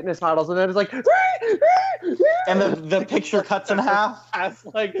all fitness models, and then it's like and the picture cuts in half.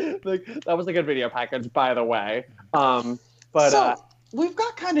 like that was a good video package, by the way. But we've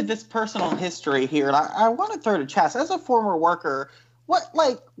got kind of this personal history here, and I want to throw to Chas as a former worker. What,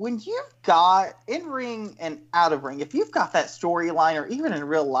 like, when you've got in ring and out of ring, if you've got that storyline or even in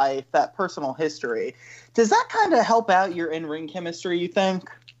real life, that personal history, does that kind of help out your in-ring chemistry, you think?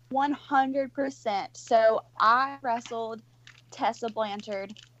 100%. So I wrestled Tessa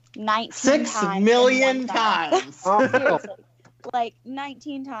Blanchard 19 6 times. million times. Seriously. Like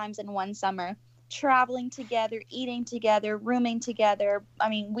 19 times in one summer. traveling together, eating together, rooming together. I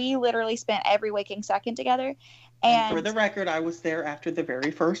mean, we literally spent every waking second together. And for the record, I was there after the very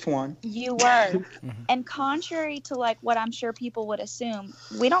first one. You were. And contrary to like what I'm sure people would assume,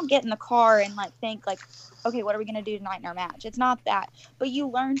 we don't get in the car and like think like, okay, what are we going to do tonight in our match? It's not that. But you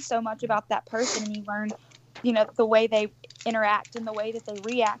learn so much about that person, and you learn, you know, the way they interact and the way that they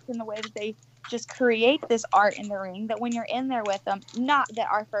react and the way that they just create this art in the ring, that when you're in there with them, not that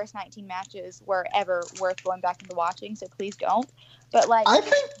our first 19 matches were ever worth going back into watching, so please don't. But like, I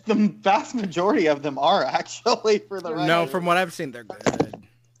think the vast majority of them are actually for the record. No, from what I've seen, they're good.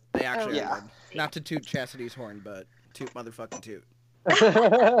 They actually yeah. are good. Not to toot Chastity's horn, but toot motherfucking toot.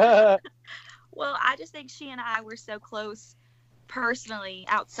 Well, I just think she and I were so close personally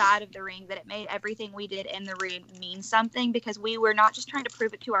outside of the ring that it made everything we did in the ring mean something, because we were not just trying to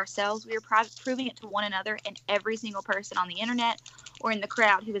prove it to ourselves, we were proving it to one another and every single person on the internet or in the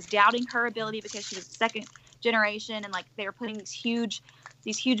crowd who was doubting her ability because she was second generation, and like they were putting these huge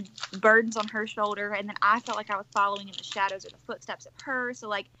burdens on her shoulder, and then I felt like I was following in the shadows or the footsteps of her. So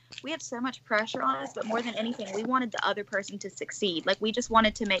like, we had so much pressure on us, but more than anything, we wanted the other person to succeed. Like, we just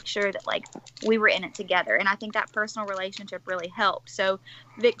wanted to make sure that like we were in it together, and I think that personal relationship really helped. So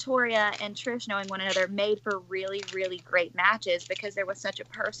Victoria and Trish knowing one another made for really, really great matches because there was such a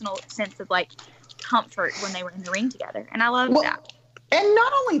personal sense of like comfort when they were in the ring together, and I loved that. And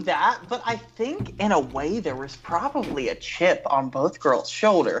not only that, but I think in a way there was probably a chip on both girls'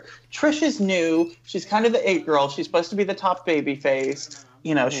 shoulder. Trish is new. She's kind of the it girl. She's supposed to be the top baby face.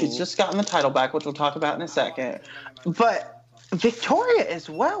 You know, she's just gotten the title back, which we'll talk about in a second. But Victoria as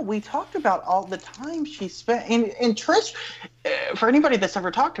well, we talked about all the time she spent. And Trish, for anybody that's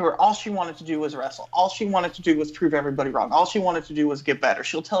ever talked to her, all she wanted to do was wrestle. All she wanted to do was prove everybody wrong. All she wanted to do was get better.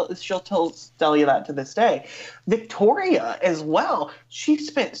 She'll tell you that to this day. Victoria as well, she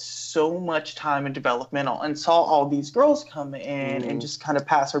spent so much time in developmental and saw all these girls come in and just kind of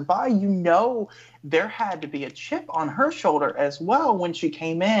pass her by. You know, there had to be a chip on her shoulder as well when she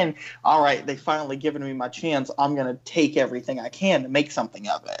came in. All right, they finally given me my chance. I'm going to take everything I can to make something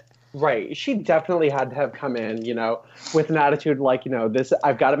of it. Right. She definitely had to have come in, you know, with an attitude like, you know, this,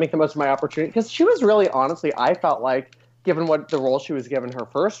 I've got to make the most of my opportunity. Because she was really, honestly, I felt like, given what the role she was given her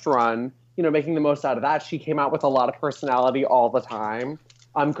first run, you know, making the most out of that, she came out with a lot of personality all the time.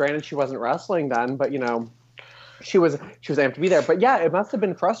 Granted, she wasn't wrestling then, but, you know, she was amped to be there. But yeah, it must have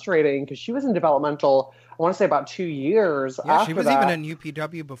been frustrating because she was in developmental, I want to say about 2 years after that. She was even in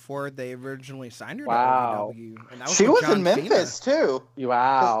UPW before they originally signed her to OVW. And that was she was John in Memphis too.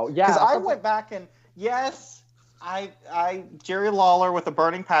 Wow. Yeah. Because I went back and yes, I Jerry Lawler with a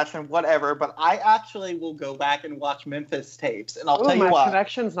burning passion, whatever, but I actually will go back and watch Memphis tapes, and I'll tell you my what.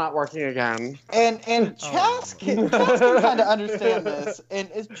 connection's not working again. And Chas can kind of understand this, and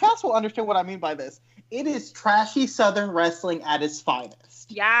Chas will understand what I mean by this. It is trashy Southern wrestling at its finest.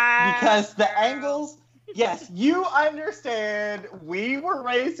 Yeah. Because the angles, yes, you understand. We were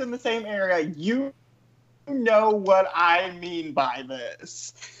raised in the same area. You know what I mean by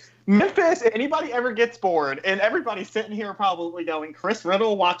this. Memphis, if anybody ever gets bored, and everybody's sitting here probably going, Chris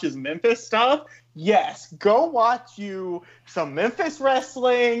Riddle watches Memphis stuff. Yes, go watch you some Memphis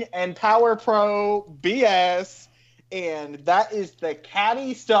wrestling and Power Pro BS. And that is the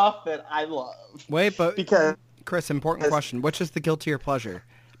catty stuff that I love. Wait, but because Chris, important question. Which is the guiltier pleasure?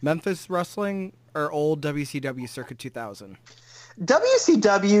 Memphis wrestling or old WCW Circa 2000?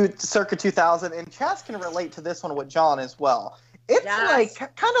 WCW Circa 2000, and Chas can relate to this one with John as well. It's like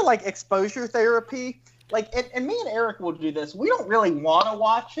kind of like exposure therapy. Like, and me and Eric will do this. We don't really want to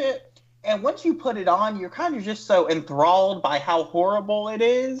watch it. And once you put it on, you're kind of just so enthralled by how horrible it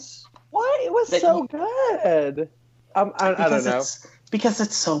is. What? It was so good. I don't know. Because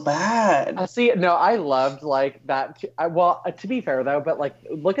it's so bad. See, no, I loved like that. To be fair though, but like,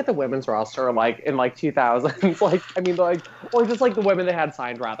 look at the women's roster, like in like 2000s. Like, I mean, like, or just like the women they had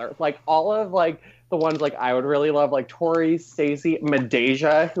signed, rather. Like all of like the ones like I would really love, like Tori, Stacey,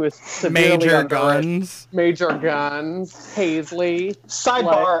 Medeja, who is Major Guns, Paisley.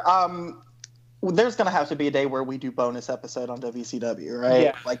 Sidebar. There's gonna have to be a day where we do bonus episode on WCW, right?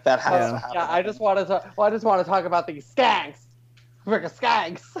 Yeah. Like that has to happen. Yeah, I just want to talk about these skanks. Freaking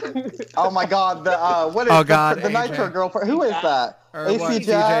skanks. Oh my God! What is the Nitro girl? Who is that? Or AC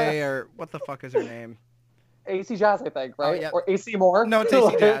Jazz? or what the fuck is her name? AC Jazz, I think, right? Oh, yeah. Or AC Moore? No, it's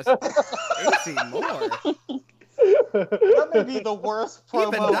AC Jazz. AC Moore. That may be the worst promo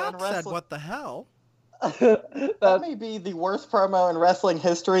Even in that wrestling. said, what the hell? That may be the worst promo in wrestling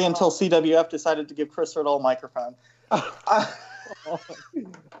history until CWF decided to give Chris Riddle a microphone.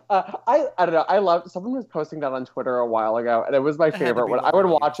 I don't know. I love. Someone was posting that on Twitter a while ago, and it was my It had to favorite be one. I Liver would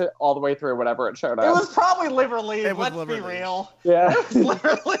Leave. watch it all the way through, whenever it showed It up. was probably Live or Leave. It was Let's Live or be Leave. real. Yeah. It was Live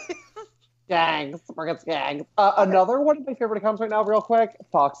or Leave. Gangs, friggin' gangs. Another one of my favorite accounts right now, real quick.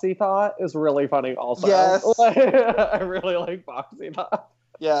 Foxy Thought is really funny. Also, Yes. I really like Foxy Thought.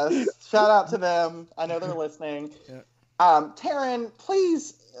 Yes. Shout out to them. I know they're listening. Yeah. Taryn,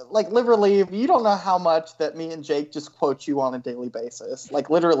 please, like, Live or Leave, you don't know how much that me and Jake just quote you on a daily basis. Like,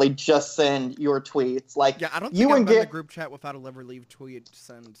 literally just send your tweets. Like, Yeah, I don't you think I've and been in the Git, group chat without a Live or Leave tweet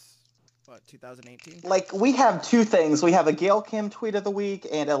since, 2018? like, we have two things. We have a Gail Kim tweet of the week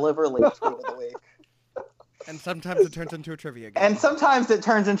and a Live or Leave tweet of the week. And sometimes it turns into a trivia game. And sometimes it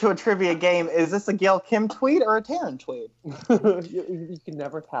turns into a trivia game. Is this a Gail Kim tweet or a Taryn tweet? You can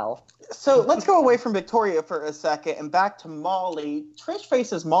never tell. So let's go away from Victoria for a second and back to Molly. Trish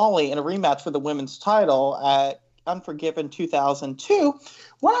faces Molly in a rematch for the women's title at Unforgiven 2002.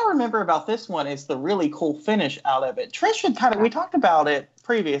 What I remember about this one is the really cool finish out of it. Trish had we talked about it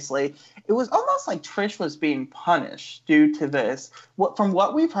previously. It was almost like Trish was being punished due to this. From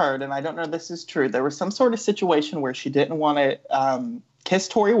what we've heard, and I don't know if this is true, there was some sort of situation where she didn't want to kiss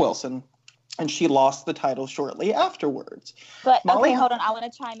Tori Wilson, and she lost the title shortly afterwards. But Molly? okay, hold on. I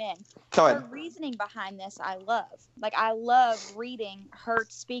want to chime in. Go ahead. Her reasoning behind this, I love. Like, I love reading her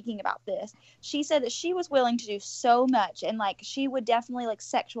speaking about this. She said that she was willing to do so much, and like she would definitely like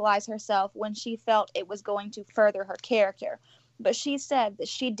sexualize herself when she felt it was going to further her character. But she said that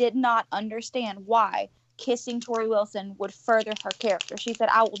she did not understand why kissing Tori Wilson would further her character. She said,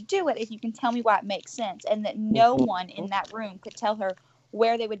 "I will do it if you can tell me why it makes sense," and that no one in that room could tell her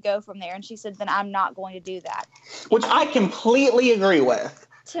where they would go from there. And she said, "Then I'm not going to do that." Which I completely agree with.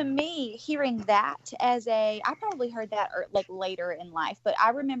 To me, hearing that I probably heard that like later in life, but I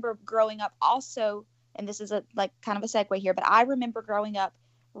remember growing up also, and this is a like kind of a segue here, but I remember growing up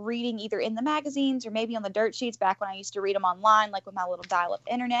reading either in the magazines or maybe on the dirt sheets back when I used to read them online, like with my little dial-up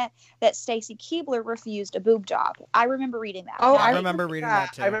internet, that Stacy Keibler refused a boob job. I remember reading that. Oh, I remember reading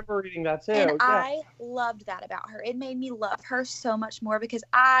that too. I remember reading that too. And yeah. I loved that about her. It made me love her so much more because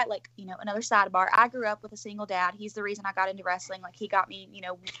I, like, another sidebar, I grew up with a single dad. He's the reason I got into wrestling. Like, he got me,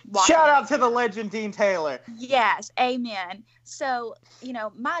 watching. Shout out to the legend Dean Taylor. Yes, amen. So,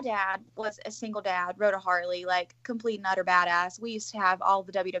 my dad was a single dad, rode a Harley, like, complete and utter badass. We used to have all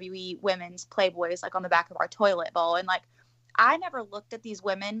the WWE women's Playboys, like, on the back of our toilet bowl. And, like, I never looked at these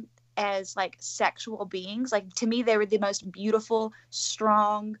women as, like, sexual beings. Like, to me, they were the most beautiful,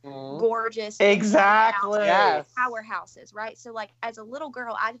 strong, gorgeous. Exactly. Yes. Powerhouses, right? So, like, as a little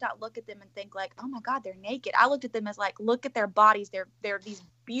girl, I did not look at them and think, like, oh, my God, they're naked. I looked at them as, like, look at their bodies. They're these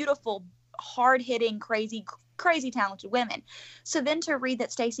beautiful, hard-hitting, crazy talented women. So then to read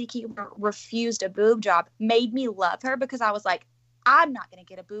that Stacy Keibler refused a boob job made me love her because I was like, I'm not going to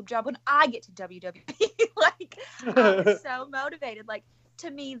get a boob job when I get to WWE. Like, I was so motivated. Like, to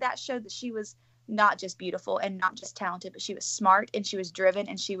me, that showed that she was not just beautiful and not just talented, but she was smart and she was driven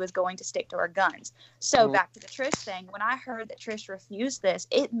and she was going to stick to her guns. So back to the Trish thing, when I heard that Trish refused this,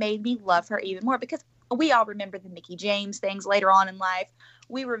 it made me love her even more because we all remember the Mickie James things later on in life.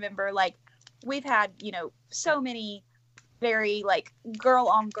 We remember, like, we've had, so many very, like,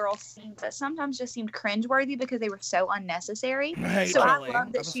 girl-on-girl scenes that sometimes just seemed cringeworthy because they were so unnecessary. Right, so totally. I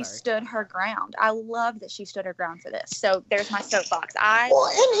love that I'm she sorry. stood her ground. I love that she stood her ground for this. So there's my soapbox. Well,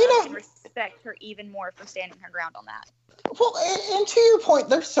 and, respect her even more for standing her ground on that. Well, and to your point,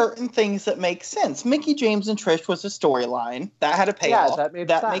 there's certain things that make sense. Mickie James and Trish was a storyline that had a payoff. Yeah,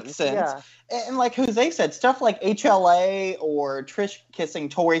 that makes sense. Yeah. And like Jose said, stuff like HLA or Trish kissing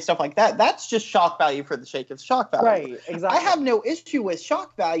Tori, stuff like that, that's just shock value for the sake of shock value. Right, exactly. I have no issue with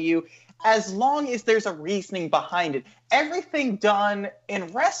shock value as long as there's a reasoning behind it. Everything done in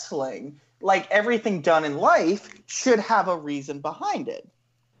wrestling, like everything done in life, should have a reason behind it.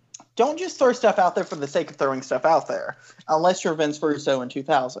 Don't just throw stuff out there for the sake of throwing stuff out there, unless you're Vince Russo in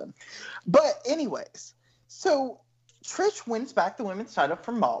 2000. But anyways, so Trish wins back the women's title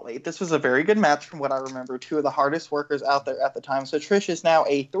from Molly. This was a very good match from what I remember. Two of the hardest workers out there at the time. So Trish is now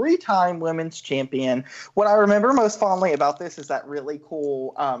a 3-time women's champion. What I remember most fondly about this is that really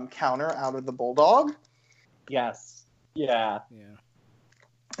cool counter out of the Bulldog. Yes. Yeah. Yeah.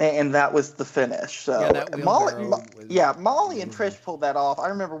 And that was the finish. So Yeah, that wheelbarrow was- Molly and Trish pulled that off. I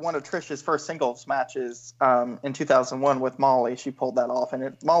remember one of Trish's first singles matches in 2001 with Molly. She pulled that off,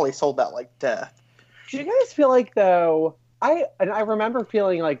 and Molly sold that like death. Do you guys feel like, though, I remember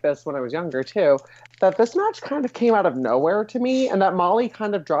feeling like this when I was younger, too, that this match kind of came out of nowhere to me, and that Molly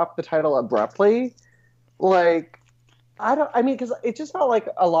kind of dropped the title abruptly? Like, because it just felt like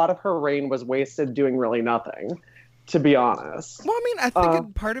a lot of her reign was wasted doing really nothing. to be honest. Well, I mean, I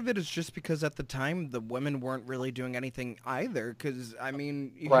think part of it is just because at the time the women weren't really doing anything either. Because I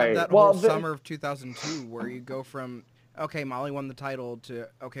mean, you had that whole summer of 2002 where you go from okay, Molly won the title to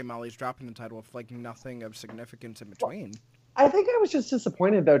okay, Molly's dropping the title with like nothing of significance in between. I think I was just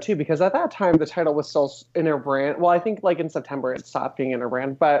disappointed though too, because at that time the title was still in her brand. Well, I think like in September it stopped being in her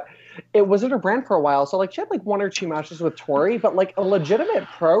brand, but it was in her brand for a while. So like she had like 1 or 2 matches with Tori, but like a legitimate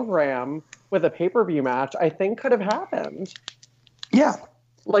program with a pay-per-view match, I think could have happened. Yeah,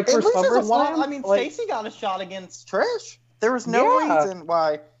 like for SummerSlam. I mean, Stacey got a shot against Trish. There was no reason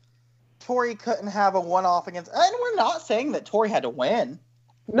why Tori couldn't have a one-off against. And we're not saying that Tori had to win.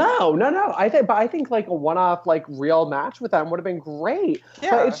 No. I think like a one-off like real match with them would have been great.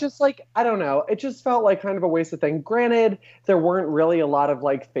 Yeah. But it's just like I don't know. It just felt like kind of a wasted thing. Granted, there weren't really a lot of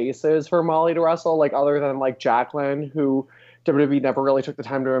like faces for Molly to wrestle, like other than like Jacqueline, who WWE never really took the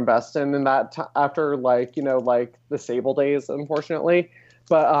time to invest in that after like like the Sable days, unfortunately.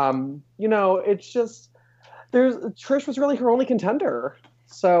 But it's just Trish was really her only contender.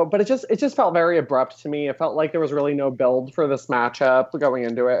 So, but it just felt very abrupt to me. It felt like there was really no build for this matchup going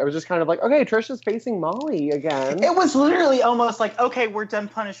into it. It was just kind of like, okay, Trish is facing Molly again. It was literally almost like, okay, we're done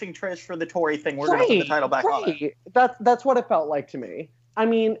punishing Trish for the Tori thing. We're going to put the title back on it. That's what it felt like to me. I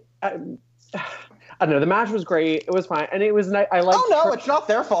mean, I don't know. The match was great. It was fine, and it was nice. I liked. Oh no, it's not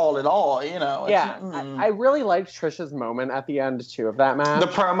their fault at all. Yeah, I really liked Trish's moment at the end too of that match. The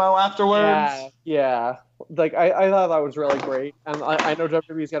promo afterwards. Yeah. Like I thought that was really great, and I know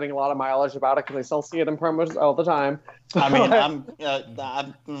WWE's getting a lot of mileage about it because I still see it in promos all the time. I mean,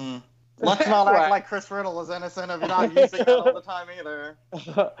 let's not act like Chris Riddle is innocent of not using it all the time either.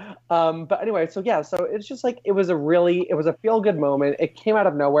 But anyway, so it's just like it was a feel good moment. It came out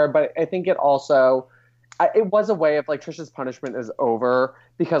of nowhere, but I think it also. It was a way of like Trish's punishment is over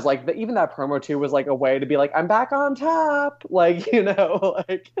because like even that promo too was like a way to be like I'm back on top, like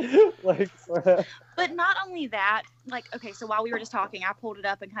like sort of. But not only that, like okay, so while we were just talking, I pulled it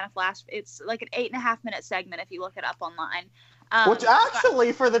up and kind of flashed. It's like an 8.5-minute segment if you look it up online. Which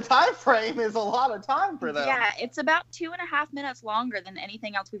actually, for the time frame, is a lot of time for them. Yeah, it's about 2.5 minutes longer than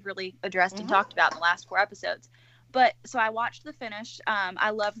anything else we've really addressed and talked about in the last 4 episodes. But so I watched the finish. I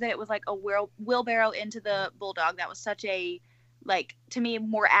loved that it was like a wheelbarrow into the Bulldog. That was such a, like, to me,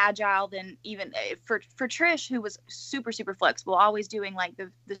 more agile than even for Trish, who was super, super flexible, always doing like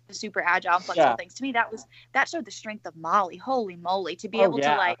the super agile and flexible things. To me, that showed the strength of Molly. Holy moly, to be able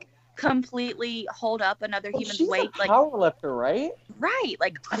to like completely hold up another human's weight. She's a power lifter, right? Right.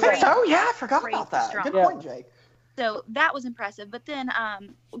 Like, I think so. Yeah, I forgot about that. Good point, Jake. So that was impressive. But then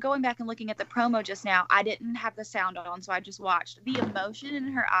going back and looking at the promo just now, I didn't have the sound on, so I just watched. The emotion in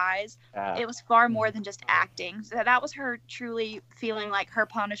her eyes, it was far more than just acting. So that was her truly feeling like her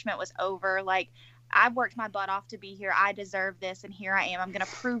punishment was over. Like, I've worked my butt off to be here. I deserve this, and here I am. I'm going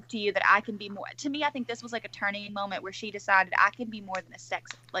to prove to you that I can be more. To me, I think this was like a turning moment where she decided I can be more than a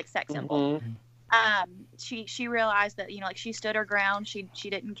sex symbol. She realized that, like she stood her ground. She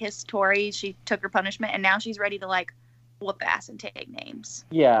didn't kiss Tori. She took her punishment, and now she's ready to like whoop ass and take names.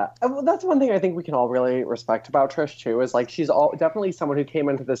 Yeah, well, that's one thing I think we can all really respect about Trish too. Is like she's definitely someone who came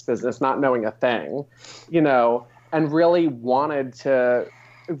into this business not knowing a thing, and really wanted to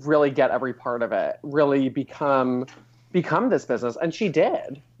really get every part of it, really become this business, and she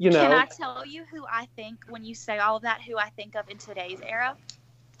did. Can I tell you who I think when you say all of that? Who I think of in today's era?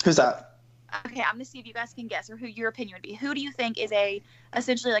 Who's that? Okay, I'm gonna see if you guys can guess or who your opinion would be. Who do you think is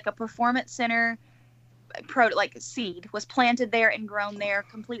essentially like a performance center seed, was planted there and grown there,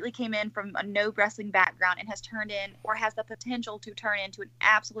 completely came in from a no wrestling background and has turned in or has the potential to turn into an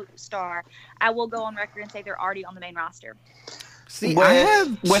absolute star? I will go on record and say they're already on the main roster. See,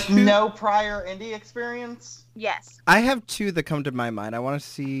 with no prior indie experience? Yes. I have 2 that come to my mind. I want to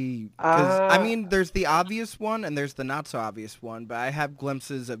see, because, there's the obvious one and there's the not-so-obvious one, but I have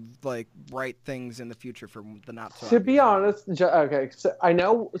glimpses of, like, bright things in the future for the not-so-obvious. To be honest, okay, so I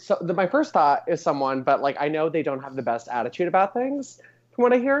know, my first thought is someone, but, like, I know they don't have the best attitude about things, from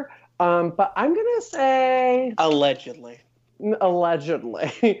what I hear, but I'm going to say... Allegedly.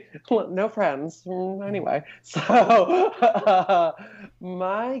 No friends anyway, so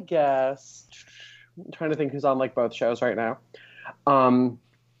my guess, I'm trying to think who's on like both shows right now. I don't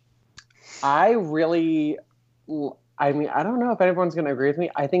know if everyone's going to agree with me.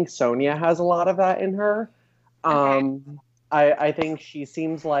 I think Sonya has a lot of that in her. I think she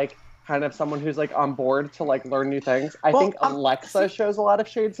seems like kind of someone who's like on board to like learn new things. I think Alexa shows a lot of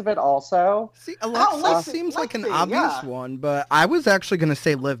shades of it also. See, Alexa seems like an obvious one, but I was actually going to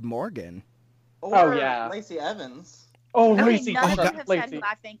say Liv Morgan. Or Lacey Evans. Oh, Okay, Lacey. none of you God, have Lacey. said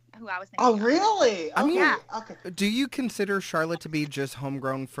who I was thinking. Oh, of. really? I mean- okay. Yeah. Okay. Do you consider Charlotte to be just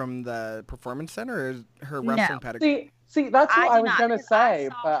homegrown from the Performance Center, or is her wrestling pedigree? See, that's who I I do was not, gonna because I say,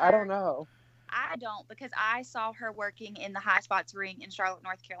 saw but I her- don't know. I don't, because I saw her working in the High Spots ring in Charlotte,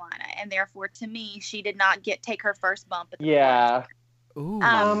 North Carolina, and therefore, to me, she did not take her first bump at the Yeah. Ooh.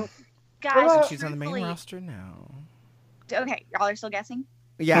 guys. Well, She's on the main truthfully- roster now. Okay, y'all are still guessing.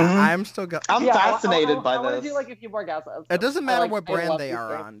 Yeah, Mhm. I'm still going. I'm Yeah, fascinated by I want to this. do like a few more guesses. It doesn't matter what I brand love they these are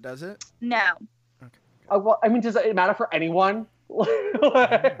things. on, does it? No, Well, I mean, does it matter for anyone?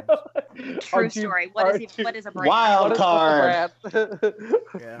 true story. What is a brand? Wild What is card.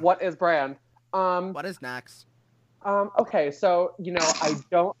 Yeah. What is brand? What is next? Okay, so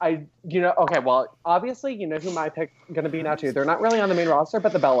okay, well, obviously, you know who my pick's gonna be now too. They're not really on the main roster,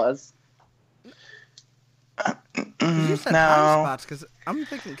 but the Bellas. You said no. high spots because I'm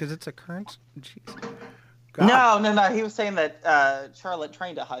thinking because it's a current. Jeez. God. No. He was saying that Charlotte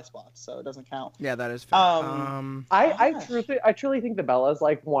trained at High Spots, so it doesn't count. Yeah, that is fair. I Gosh. truly think the Bellas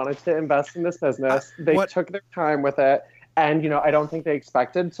like wanted to invest in this business. They what- took their time with it, and I don't think they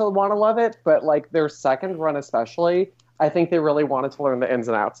expected to want to love it, but like their second run especially, I think they really wanted to learn the ins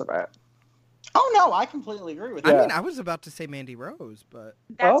and outs of it. Oh no, I completely agree with I you. mean, I was about to say Mandy Rose, but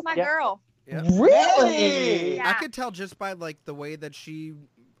That's Oh, my yeah. girl. yeah. Really? Yeah. I could tell just by like the way that she,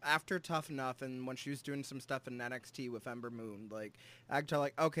 after Tough Enough and when she was doing some stuff in NXT with Ember Moon, like I could tell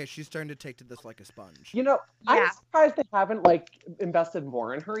like okay, she's starting to take to this like a sponge. I'm Yeah. surprised they haven't like invested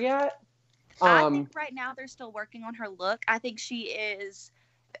more in her yet. I think right now they're still working on her look. I think she is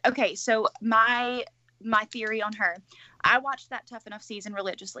okay. So my theory on her, I watched that Tough Enough season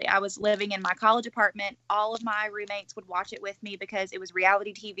religiously. I was living in my college apartment. All of my roommates would watch it with me because it was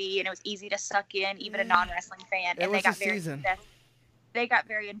reality TV and it was easy to suck in, even a non-wrestling fan. It And was they got a very season. invested. They got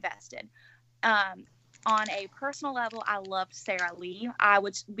very invested. On a personal level, I loved Sarah Lee. I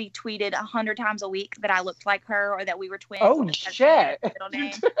would be tweeted 100 times a week that I looked like her or that we were twins. Oh, because her shit. middle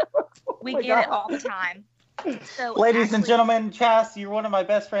name. We my get it God. all the time. So Ladies and actually- gentlemen, Chas, you're one of my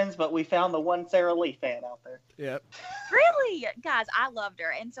best friends, but we found the one Sarah Lee fan out there. Yep. Really, guys, I loved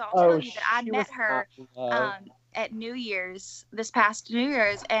her, and so I'll Oh, tell you that I she met was her at New Year's, this past New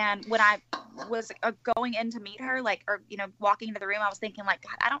Year's, and when I was going in to meet her, like, or walking into the room, I was thinking, like,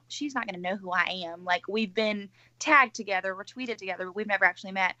 God, she's not gonna know who I am. Like, we've been tagged together, we're tweeted together, but we've never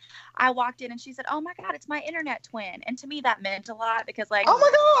actually met. I walked in and she said, "Oh my God, it's my internet twin," and to me that meant a lot because, like, Oh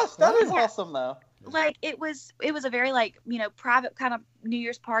my gosh, that is Yeah. awesome though. like it was a very like private kind of New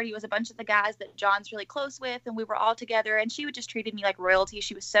Year's party. It was a bunch of the guys that John's really close with, and we were all together, and she would just treated me like royalty.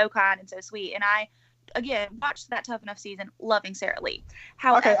 She was so kind and so sweet, and I again watched that Tough Enough season loving Sarah Lee.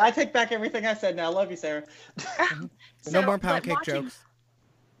 However, Okay, I take back everything I said now. Love you, Sarah. No more pound but cake watching, jokes.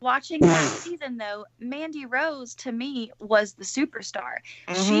 Watching that season though, Mandy Rose to me was the superstar.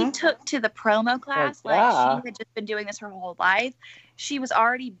 She Mhm. took to the promo class yeah. like she had just been doing this her whole life. She was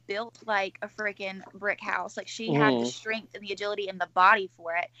already built like a freaking brick house. Like she had the strength and the agility and the body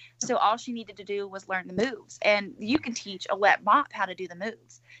for it. So all she needed to do was learn the moves. And you can teach a wet mop how to do the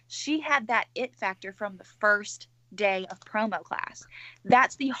moves. She had that it factor from the first day of promo class.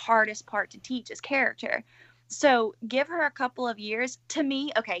 That's the hardest part to teach is character. So give her a couple of years. To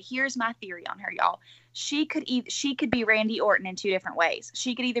me, okay, here's my theory on her, y'all. She could be Randy Orton in two different ways.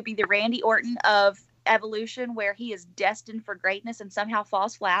 She could either be the Randy Orton of Evolution, where he is destined for greatness and somehow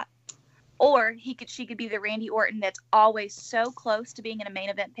falls flat, or she could be the Randy Orton that's always so close to being in a main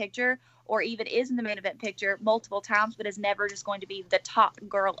event picture, or even is in the main event picture multiple times, but is never just going to be the top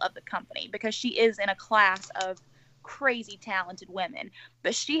girl of the company because she is in a class of crazy talented women.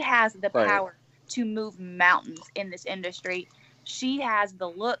 But she has the Right. power to move mountains in this industry. She has the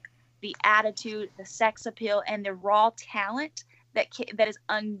look, the attitude, the sex appeal, and the raw talent that is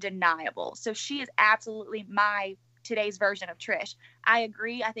undeniable. So she is absolutely today's version of Trish. I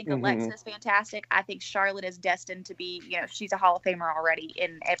agree. I think Alexa is fantastic. I think Charlotte is destined to be, she's a Hall of Famer already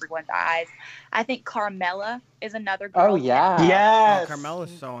in everyone's eyes. I think Carmella is another girl. Oh yeah. Yes.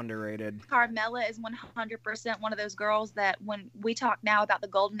 Carmella's so underrated. Carmella is 100% one of those girls that when we talk now about the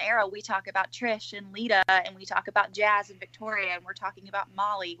golden era, we talk about Trish and Lita, and we talk about Jazz and Victoria, and we're talking about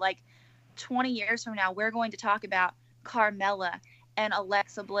Molly. Like 20 years from now, we're going to talk about Carmella and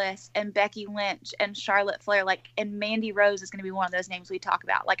Alexa Bliss and Becky Lynch and Charlotte Flair, and Mandy Rose is going to be one of those names we talk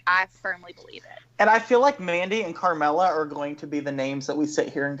about. I firmly believe it. And I feel like Mandy and Carmella are going to be the names that we sit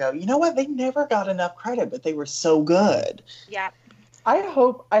here and go, you know what? They never got enough credit, but they were so good. Yeah. I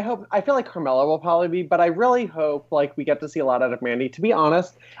feel like Carmella will probably be, but I really hope we get to see a lot out of Mandy. To be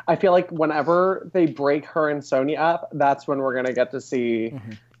honest, I feel like whenever they break her and Sonya up, that's when we're going to get to see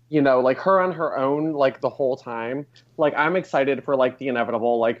you know, like her on her own, like the whole time. Like I'm excited for like the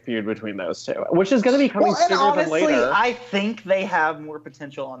inevitable like feud between those two, which is going to be coming sooner honestly, than later. I think they have more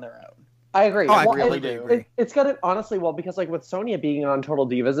potential on their own. I agree. Oh, I really do. It's gonna honestly, well, because like with Sonya being on Total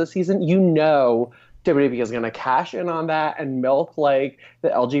Divas this season, you know WWE is gonna cash in on that and milk like the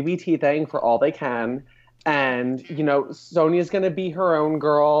LGBT thing for all they can. And you know, Sonya's gonna be her own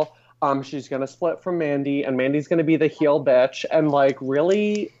girl. She's gonna split from Mandy, and Mandy's gonna be the heel bitch and like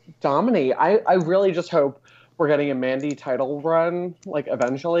really dominate. I really just hope we're getting a Mandy title run like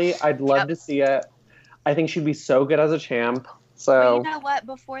eventually. I'd love to see it. I think she'd be so good as a champ. So, but you know what?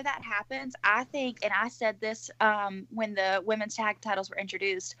 Before that happens, I think, and I said this when the women's tag titles were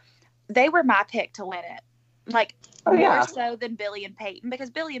introduced, they were my pick to win it. Like, more so than Billy and Peyton. Because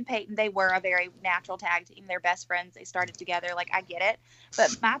Billy and Peyton, they were a very natural tag team. They're best friends. They started together. Like, I get it.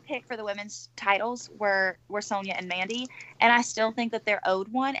 But my pick for the women's titles were Sonya and Mandy. And I still think that they're owed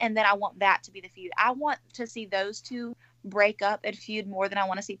one. And then I want that to be the feud. I want to see those two break up and feud more than I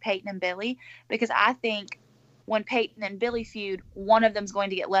want to see Peyton and Billy. Because I think when Peyton and Billy feud, one of them's going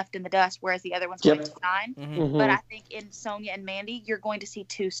to get left in the dust, whereas the other one's going to shine. Mm-hmm. But I think in Sonya and Mandy, you're going to see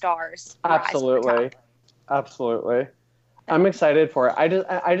two stars. Absolutely. I'm excited for it.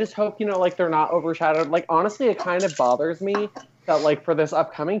 I just hope, you know, like they're not overshadowed. Like, honestly, it kind of bothers me that, like, for this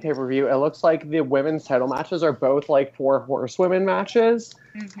upcoming pay-per-view, it looks like the women's title matches are both, like, 4 horsewomen matches.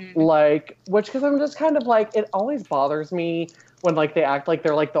 Mm-hmm. Like, because I'm just kind of like, it always bothers me when, like, they act like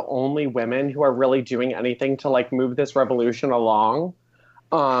they're, like, the only women who are really doing anything to, like, move this revolution along.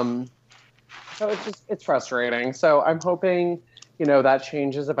 So it's frustrating. So I'm hoping, you know, that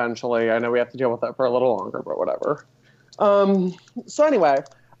changes eventually. I know we have to deal with that for a little longer, but whatever. So anyway,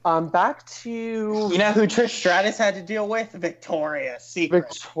 back to... You know who Trish Stratus had to deal with? Victoria's Secret.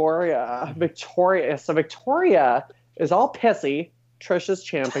 Victoria. So Victoria is all pissy. Trish is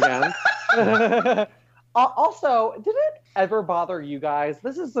champ again. Also, did it ever bother you guys?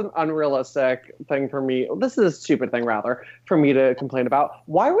 This is an unrealistic thing for me. This is a stupid thing, rather, for me to complain about.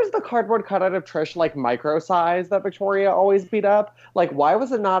 Why was the cardboard cutout of Trish, like, micro size that Victoria always beat up? Like, why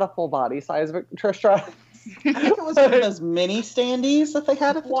was it not a full body size Trish Stratus? I think it was one of those mini standees that they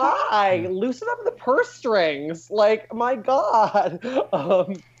had at the top. Why? Loosen up the purse strings. Like, my God.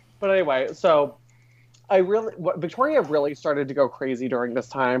 But anyway, so... Victoria really started to go crazy during this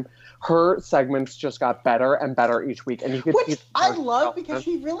time. Her segments just got better and better each week, and you could see. I love because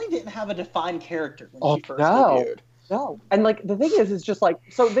she really didn't have a defined character when she first debuted. No, and like the thing is just like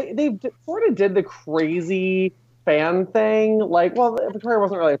so they sort of did the crazy fan thing. Like, well, Victoria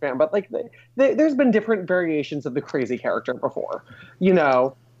wasn't really a fan, but like there's been different variations of the crazy character before, you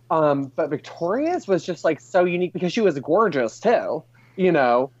know. But Victoria's was just like so unique because she was gorgeous too, you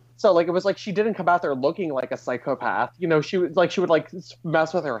know. So, like, it was like she didn't come out there looking like a psychopath. You know, she would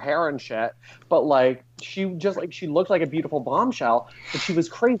mess with her hair and shit. But, like, she looked like a beautiful bombshell. But she was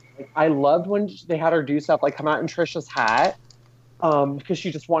crazy. Like, I loved when they had her do stuff, like come out in Trish's hat. Because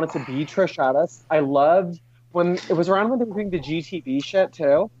she just wanted to be Trish Stratus. I loved when it was around when they were doing the GTV shit,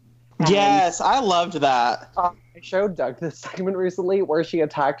 too. Yes, I loved that. I showed Doug this segment recently where she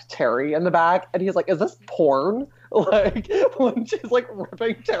attacked Terry in the back. And he's like, is this porn? Like, when she's, like,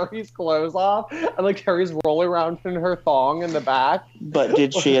 ripping Terry's clothes off, and, like, Terry's rolling around in her thong in the back. But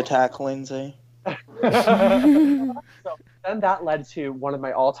did she attack Lindsay? So then that led to one of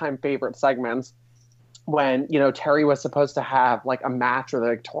my all-time favorite segments when, you know, Terry was supposed to have, like, a match with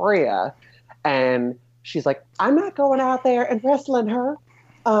Victoria, and she's like, I'm not going out there and wrestling her.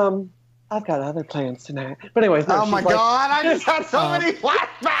 I've got other plans tonight. But anyways, no, oh my God, I just had so many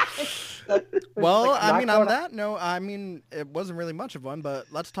flashbacks! Well, like, I mean, on that note, I mean, it wasn't really much of one, but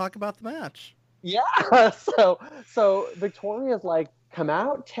let's talk about the match. Yeah, so Victoria's like, come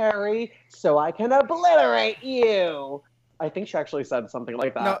out, Terry, so I can obliterate you. I think she actually said something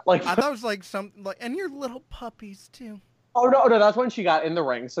like that. No, like, I thought it was like something like, and your little puppies too. Oh, no, that's when she got in the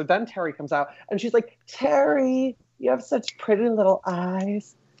ring. So then Terry comes out, and she's like, Terry, you have such pretty little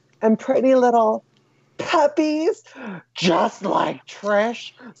eyes and pretty little puppies, just like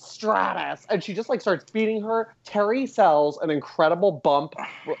Trish Stratus. And she just like starts beating her. Terry sells an incredible bump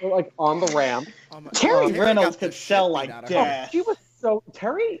like on the ramp. Terry Reynolds could sell like death.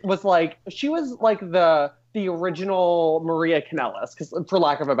 Terry was like, she was like the original Maria Kanellis, because for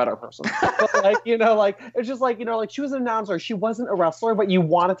lack of a better person. But like, you know, like it's just like, you know, like she was an announcer. She wasn't a wrestler, but you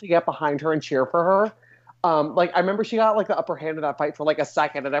wanted to get behind her and cheer for her. Like I remember she got like the upper hand in that fight for like a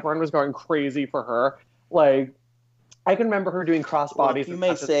second, and everyone was going crazy for her. Like, I can remember her doing crossbodies. You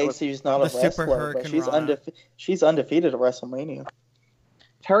may say she's not a wrestler, but she's undefeated at WrestleMania.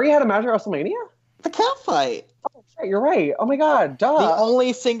 Terry had a match at WrestleMania? The cat fight. Oh You're right. Oh my god, duh. The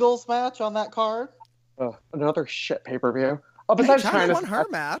only singles match on that card. Ugh, another shit pay-per-view. Oh, Hey, besides China China's won her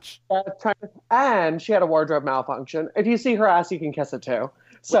match. and she had a wardrobe malfunction. If you see her ass, you can kiss it too.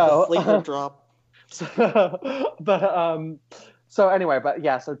 With the sleeper drop. So anyway, but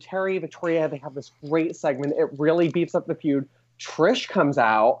yeah, so Terry, Victoria, they have this great segment. It really beefs up the feud. Trish comes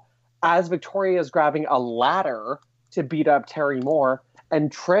out as Victoria is grabbing a ladder to beat up Terry Moore, and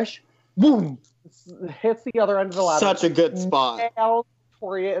Trish, boom, hits the other end of the ladder. Such a good spot. Nails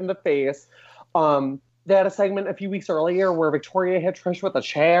Victoria in the face. They had a segment a few weeks earlier where Victoria hit Trish with a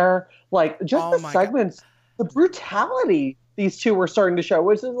chair. Like, just the segments, the brutality these two were starting to show,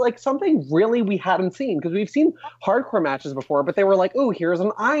 which is like something really we hadn't seen, because we've seen hardcore matches before, but they were like, oh, here's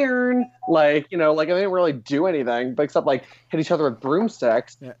an iron, like, you know, like they didn't really do anything but except like hit each other with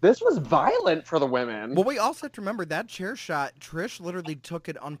broomsticks. Yeah. This was violent for the women. Well, we also have to remember that chair shot, Trish literally took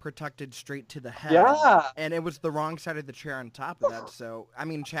it unprotected straight to the head. Yeah, and it was the wrong side of the chair on top of that. So I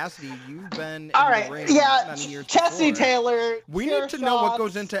mean, Chastity, you've been in all right, the ring many years Chastity before. Taylor, we need to know what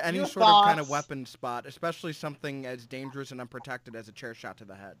goes into any sort of kind of weapon spot, especially something as dangerous and unprotected as a chair shot to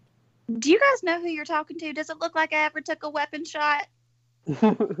the head. Do you guys know who you're talking to? Does it look like I ever took a weapon shot?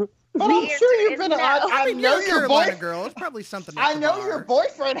 But I'm sure you've been. No. I know your boyfriend. Girl, it's probably something. I know your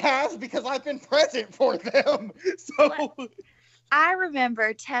boyfriend has, because I've been present for them. So I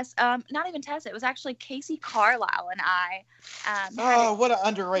remember not even Tessa. It was actually Casey Carlisle and I. What an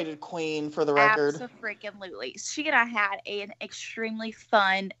underrated queen, for the record. Absolutely. She and I had an extremely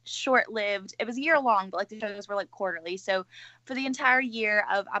fun, short-lived. It was a year long, but like the shows were like quarterly. So for the entire year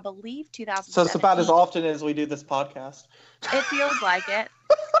of, I believe, 2017. So it's about as often as we do this podcast. It feels like it.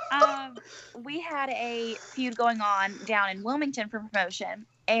 We had a feud going on down in Wilmington for promotion,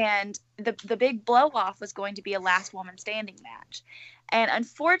 and the big blow-off was going to be a last woman standing match. And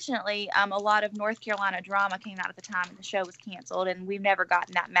unfortunately, a lot of North Carolina drama came out at the time, and the show was canceled, and we've never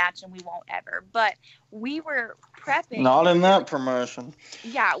gotten that match, and we won't ever. But we were prepping. Not in that promotion.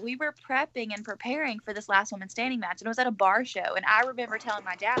 Yeah, we were prepping and preparing for this last woman standing match, and it was at a bar show. And I remember telling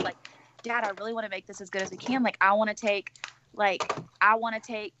my dad, like, Dad, I really want to make this as good as we can. Like, I want to take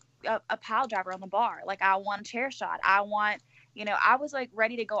a pile driver on the bar. Like, I want a chair shot. I want, I was like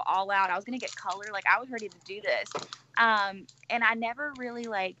ready to go all out. I was going to get color. Like, I was ready to do this. And I never really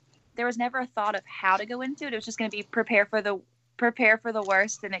there was never a thought of how to go into it. It was just going to be prepare for the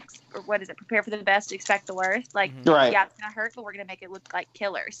worst and prepare for the best, expect the worst. Like, right. Yeah, it's going to hurt, but we're going to make it look like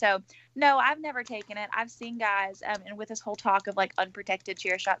killer. So no, I've never taken it. I've seen guys, and with this whole talk of like unprotected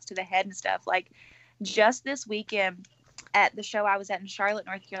chair shots to the head and stuff, like just this weekend at the show I was at in Charlotte,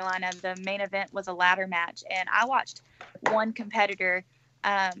 North Carolina, the main event was a ladder match, and I watched one competitor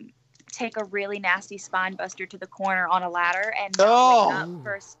take a really nasty spine buster to the corner on a ladder and not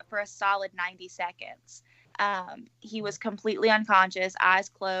wake up for a solid 90 seconds. He was completely unconscious, eyes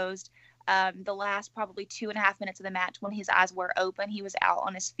closed. The last probably 2.5 minutes of the match, when his eyes were open, he was out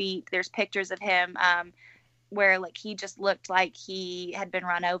on his feet. There's pictures of him where like he just looked like he had been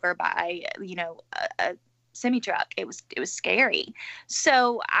run over by a semi-truck. It was scary.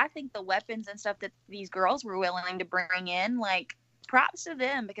 So I think the weapons and stuff that these girls were willing to bring in, like, props to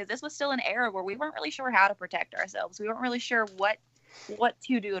them, because this was still an era where we weren't really sure how to protect ourselves. We weren't really sure what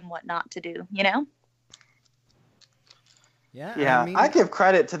to do and what not to do, Yeah. Yeah, I give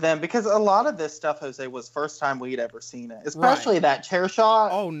credit to them, because a lot of this stuff, Jose, was first time we'd ever seen it, especially that chair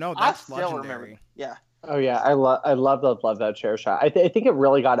shot. Oh no, that's legendary. Remember. Yeah. Oh yeah, I love that chair shot. I think it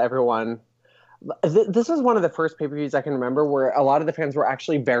really got everyone. This was one of the first pay-per-views I can remember where a lot of the fans were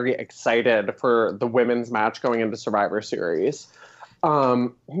actually very excited for the women's match going into Survivor Series.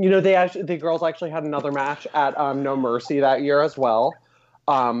 The girls actually had another match at No Mercy that year as well.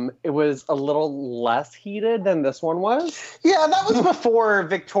 It was a little less heated than this one was. Yeah, that was before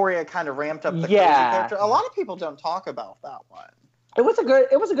Victoria kind of ramped up the crazy character. A lot of people don't talk about that one. It was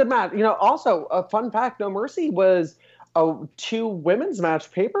a good match. Also a fun fact, No Mercy was a 2 women's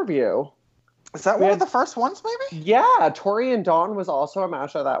match pay-per-view. Is that one of the first ones, maybe? Yeah, Tori and Dawn was also a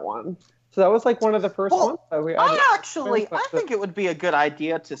match of that one. So that was like one of the first ones that we had. I think it would be a good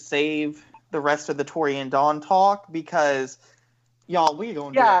idea to save the rest of the Tori and Dawn talk, because y'all, we're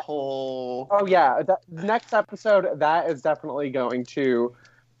going to do a whole... Oh, yeah. The next episode, that is definitely going to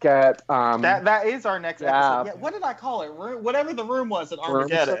get... That is our next episode. Yeah, what did I call it? Whatever the room was at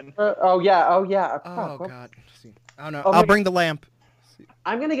Armageddon. Oh, yeah. Oh, God. Oh, no. I'll bring the lamp.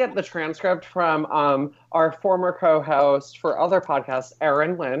 I'm going to get the transcript from our former co-host for other podcasts,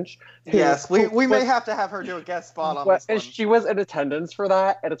 Erin Lynch. Yes, we may have to have her do a guest spot on this one. She was in attendance for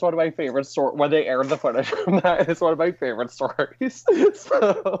that, and it's one of my favorite stories. When they aired the footage from that, it's one of my favorite stories.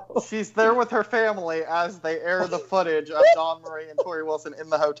 So. She's there with her family as they air the footage of Dawn Marie and Tori Wilson in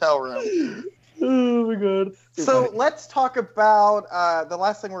the hotel room. Oh my god. So let's talk about the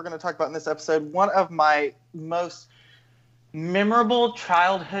last thing we're going to talk about in this episode. One of my most memorable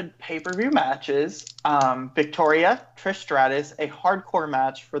childhood pay-per-view matches, Victoria, Trish Stratus, a hardcore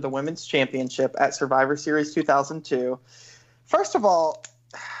match for the Women's Championship at Survivor Series 2002. First of all,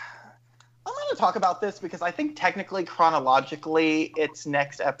 I'm going to talk about this because I think technically, chronologically, it's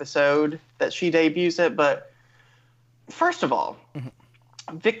next episode that she debuts it, but first of all,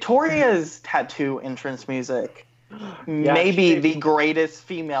 Victoria's tattoo entrance music, maybe the greatest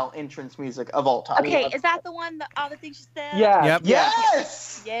female entrance music of all time. Okay, is that the one, all the things she said? Yeah. Yep.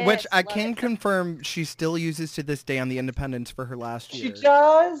 Yes! Yes, Which I love can it. confirm she still uses to this day on the Independence for her last year. She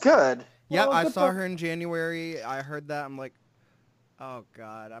does? Good. Yep, Oh, I good saw for- her in January. I heard that. I'm like, oh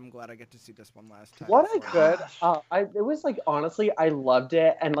god, I'm glad I get to see this one last time. What a before- good it was like, honestly, I loved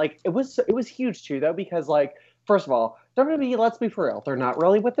it, and like it was huge too though, because like, first of all, WWE, let's be for real, they're not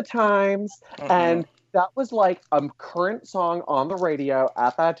really with the times, and that was like a current song on the radio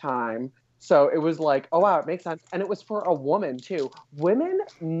at that time. So it was like, oh wow, it makes sense. And it was for a woman too. Women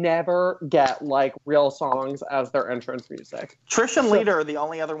never get like real songs as their entrance music. Trish and Lita are the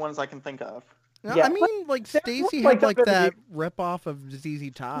only other ones I can think of. No, Yeah, I mean, like there Stacy was, like, had like that WWE rip-off of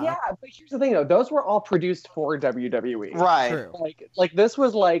ZZ Top. Yeah, but here's the thing though, those were all produced for WWE. Right. True. Like this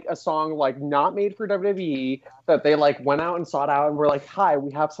was like a song like not made for WWE that they like went out and sought out and were like, hi,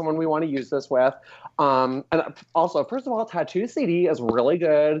 we have someone we want to use this with. And also, first of all, Tattoo CD is really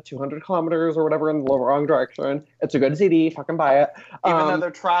good. 200 kilometers or whatever in the wrong direction. It's a good CD. Fucking buy it. Even though they're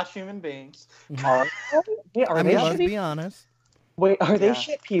trash human beings. Are they? Are I they mean, let's shitty? be honest. Wait, are they Yeah.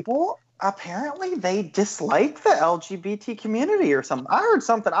 shit people? Apparently, they dislike the LGBT community or something. I heard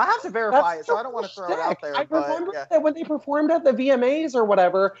something. I have to verify it, so I don't want to throw it out there. I but, remember yeah. that when they performed at the VMAs or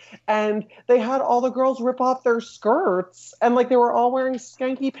whatever, and they had all the girls rip off their skirts, and like they were all wearing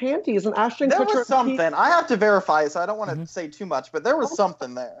skanky panties, and Ashton There Kutcher. was something. I have to verify it, so I don't want to say too much, but there was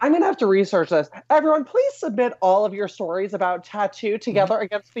something there. I'm gonna have to research this. Everyone, please submit all of your stories about Tattoo together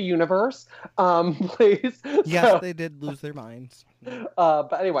against the universe, please. Yes, So, they did lose their minds.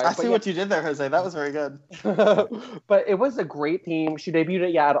 but anyway, I see what you did there, Jose. That was very good. but it was a great theme. She debuted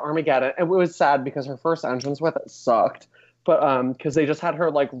it, at Armageddon, and it was sad because her first entrance with it sucked. But because they just had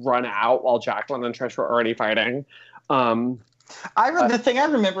her like run out while Jacqueline and Trish were already fighting. The thing I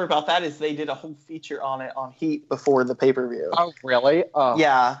remember about that is they did a whole feature on it on Heat before the pay-per-view. Oh, really? Oh.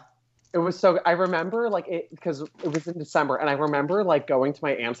 Yeah. It was so. I remember like it because it was in December, and I remember like going to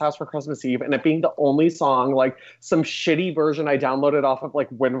my aunt's house for Christmas Eve, and it being the only song, like some shitty version I downloaded off of like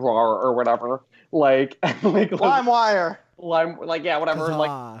WinRAR or whatever, like LimeWire. like yeah, whatever, like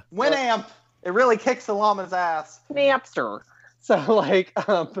Huzzah. Winamp. It really kicks the llama's ass. Napster. So like,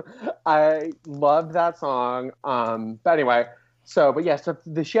 I loved that song. But anyway, but yeah, so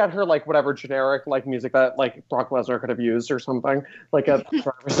she had her like whatever generic like music that like Brock Lesnar could have used or something like a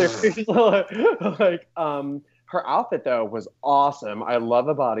like her outfit though was awesome. I love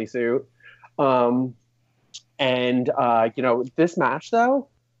a bodysuit. This match though,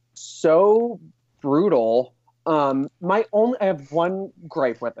 so brutal. I have one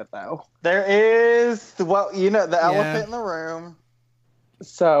gripe with it though. There is, the elephant in the room.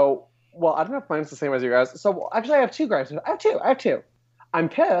 So, well, I don't know if mine's the same as you guys. So, actually, I have two gripes. I have two. I'm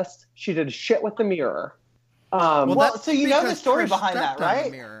pissed she did shit with the mirror. That's so you know the because story Trish behind that, stepped on the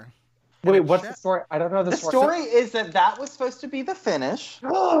right? mirror. wait, And it what's shit. the story? I don't know the The story. story is that was supposed to be the finish,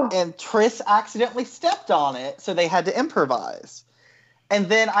 and Trish accidentally stepped on it, so they had to improvise. And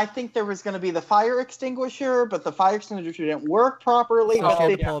then I think there was going to be the fire extinguisher, but the fire extinguisher didn't work properly. So but she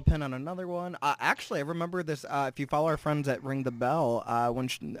had they- to pull a pin on another one. Actually, I remember this. If you follow our friends at Ring the Bell, when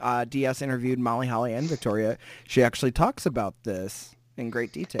DS interviewed Molly Holly and Victoria, she actually talks about this in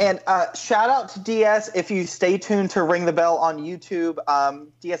great detail. And shout out to DS. If you stay tuned to Ring the Bell on YouTube,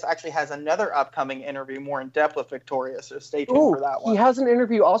 DS actually has another upcoming interview more in depth with Victoria, so stay tuned for that one. He has an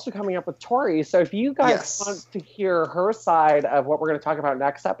interview also coming up with Tori. So if you guys Yes. want to hear her side of what we're going to talk about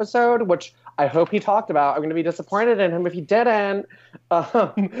next episode, which I hope he talked about, I'm going to be disappointed in him if he didn't.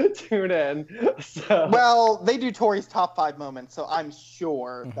 Tune in. So. Well, they do Tori's top 5 moments, so I'm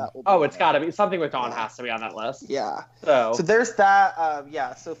sure that will be Oh, it's on got to there. be. Something with Dawn has to be on that list. Yeah. So So there's that.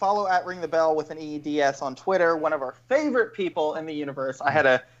 So follow at Ring the Bell with an EDS on Twitter. One of our favorite people in the universe. I had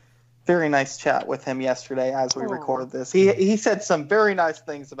a very nice chat with him yesterday as we record this. He said some very nice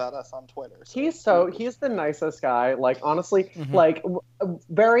things about us on Twitter. So he's the nicest guy. Like, honestly, like,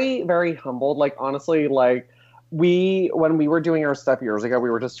 very, very humbled. Like, honestly, like, when we were doing our stuff years ago, we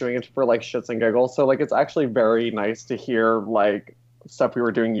were just doing it for, like, shits and giggles. So, like, it's actually very nice to hear, like, stuff we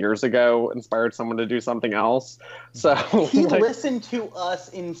were doing years ago inspired someone to do something else. So he like, listened to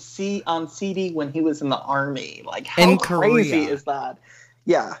us on CD when he was in the army. Like, how crazy is that?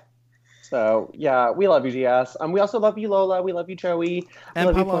 Yeah. So yeah, we love you, GS. We also love you, Lola. We love you, Joey. And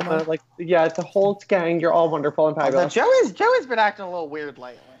we love Paloma. you, Paloma. Like, yeah, it's a whole gang. You're all wonderful and fabulous. Joey's been acting a little weird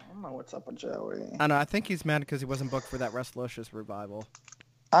lately. I don't know what's up with Joey. I know. I think he's mad because he wasn't booked for that Restlicious revival.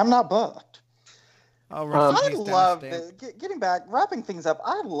 I'm not booked. Oh, I love getting back, wrapping things up.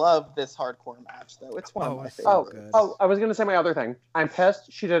 I love this hardcore match, though. It's one of my favorites. I was gonna say my other thing. I'm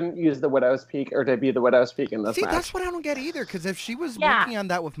pissed she didn't use the Widow's Peak or debut the Widow's Peak in this match. See, that's what I don't get either. Because if she was working on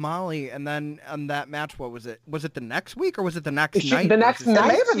that with Molly, and then on that match, what was it? Was it the next week or was it the next night? The next night. It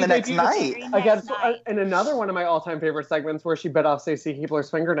may have been the next night. Again, in another one of my all-time favorite segments where she bit off Stacey Keebler's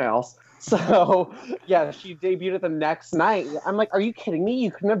fingernails. So yeah, she debuted it the next night. I'm like, are you kidding me?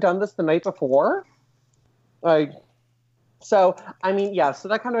 You couldn't have done this the night before? Like, so, I mean, yeah, so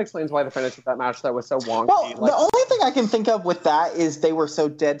that kind of explains why the finish of that match that was so wonky. Well, the only thing I can think of with that is they were so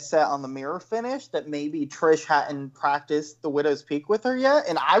dead set on the mirror finish that maybe Trish hadn't practiced the Widow's Peak with her yet,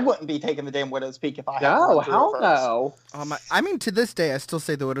 and I wouldn't be taking the damn Widow's Peak if I had No, hell no. I mean, to this day, I still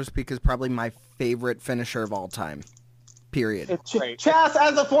say the Widow's Peak is probably my favorite finisher of all time. Period. It's great. Chas,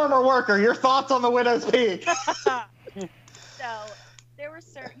 as a former worker, your thoughts on the Widow's Peak? So, there were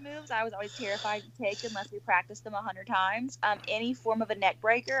certain moves I was always terrified to take unless we practiced them 100 times. Any form of a neck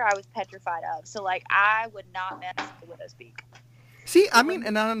breaker, I was petrified of. So, like, I would not mess with the Widow's Peak. See, I mean,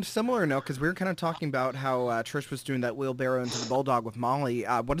 and on a similar note, because we were kind of talking about how Trish was doing that wheelbarrow into the Bulldog with Molly,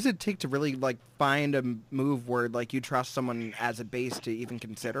 what does it take to really, like, find a move where, like, you trust someone as a base to even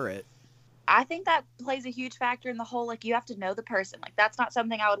consider it? I think that plays a huge factor in the whole, like, you have to know the person. Like, that's not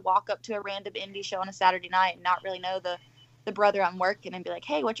something I would walk up to a random indie show on a Saturday night and not really know the brother I'm working and be like,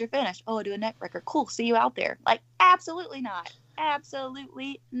 hey, what's your finish? Oh, I do a neck breaker. Cool. See you out there. Like, absolutely not.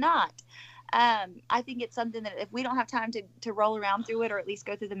 Absolutely not. I think it's something that if we don't have time to roll around through it or at least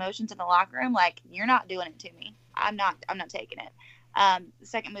go through the motions in the locker room, like, you're not doing it to me. I'm not taking it. The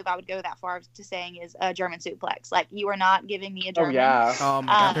second move I would go that far to saying is a German suplex. Like, you are not giving me a German. Oh, yeah. Oh,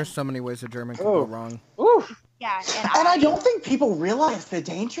 my God. There's so many ways a German can go wrong. Oof. Yeah. And I don't think people realize the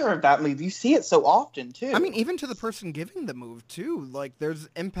danger of that move. You see it so often, too. I mean, even to the person giving the move, too. Like, there's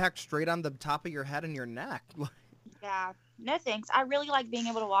impact straight on the top of your head and your neck. Yeah. No thanks. I really like being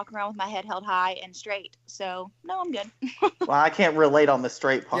able to walk around with my head held high and straight. So, no, I'm good. Well, I can't relate on the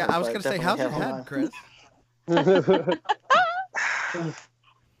straight part. Yeah, I was going to say, how's your head, Chris?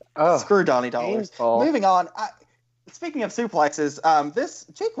 Screw Donnie Dollars. Painful. Moving on. Speaking of suplexes,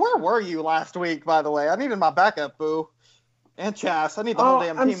 Jake, where were you last week, by the way? I needed my backup, boo. And Chas, I need the whole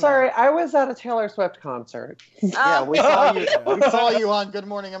damn team. I'm sorry, I was at a Taylor Swift concert. Yeah, we saw you. We saw you on Good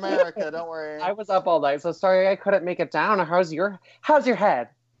Morning America. Don't worry. I was up all night, so sorry I couldn't make it down. How's your head?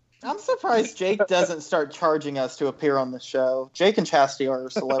 I'm surprised Jake doesn't start charging us to appear on the show. Jake and Chastity are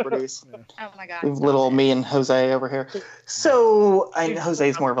celebrities. Oh my God. Little me and Jose over here. So,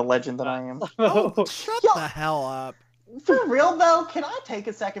 Jose's more of a legend than I am. Oh, shut the hell up. For real, though, can I take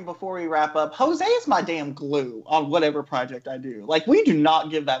a second before we wrap up? Jose is my damn glue on whatever project I do. Like, we do not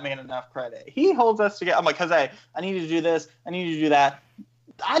give that man enough credit. He holds us together. I'm like, Jose, I need you to do this. I need you to do that.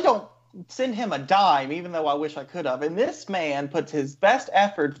 I don't send him a dime, even though I wish I could have. And this man puts his best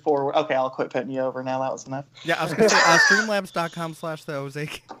effort forward. Okay, I'll quit putting you over now. That was enough. Yeah, I was going to say,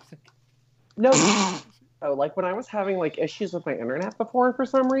 streamlabs.com/the No. Oh, like when I was having like issues with my internet before for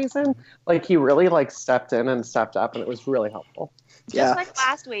some reason, like he really like stepped in and stepped up, and it was really helpful. Just like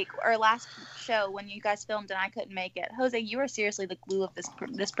last week or last show when you guys filmed and I couldn't make it, Jose, you are seriously the glue of this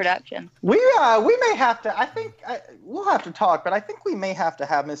production. We may have to. I think we'll have to talk, but I think we may have to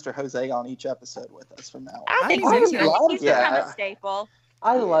have Mr. Jose on each episode with us from now on. I think I so too. love He's that. become a staple.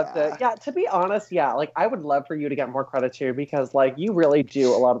 I loved it. Yeah, to be honest, yeah, like I would love for you to get more credit too, because like you really do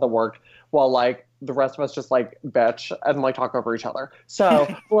a lot of the work while like the rest of us just like bitch and like talk over each other. So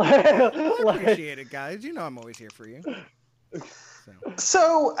appreciate it, guys. You know I'm always here for you.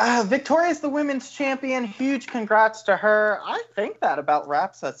 So Victoria's the women's champion. Huge congrats to her. I think that about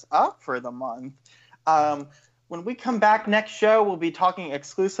wraps us up for the month. When we come back next show, we'll be talking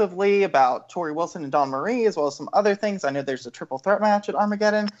exclusively about Tori Wilson and Dawn Marie, as well as some other things. I know there's a triple threat match at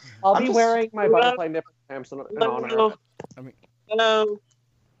Armageddon. I'll be wearing my butterfly nipple clamps in honor of it. Hello.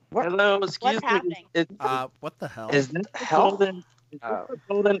 Hello, excuse What's happening? me. What the hell? Is this the golden? Is this the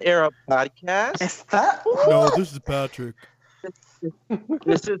Golden Era podcast? Is that No, this is Patrick.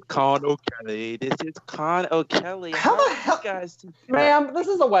 This is Con O'Kelly. How the hell, you guys? Ma'am, this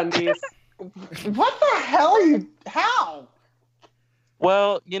is a Wendy's. what the hell are you? How?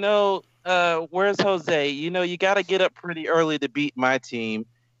 Well, where's Jose? You got to get up pretty early to beat my team.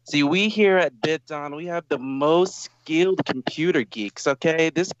 See, we here at BitDon, we have the most skilled computer geeks,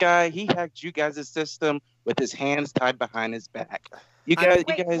 okay? This guy, he hacked you guys' system with his hands tied behind his back. Wait, what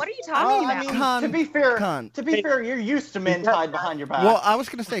are you talking about? Con, to be fair, you're used to men tied behind your back. Well, I was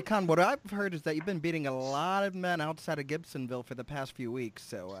going to say, Con, what I've heard is that you've been beating a lot of men outside of Gibsonville for the past few weeks,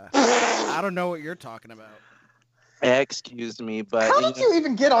 so I don't know what you're talking about. Excuse me, but... How did you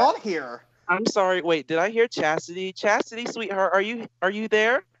even get on here? I'm sorry, wait, did I hear Chastity? Chastity, sweetheart, are you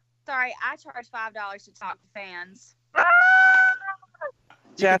there? Sorry, I charge $5 to talk to fans. You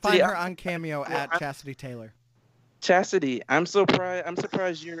can Chastity, find her on Cameo at Chastity Taylor. Chastity, I'm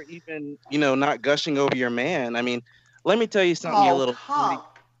surprised you're even, not gushing over your man. I mean, let me tell you something, you little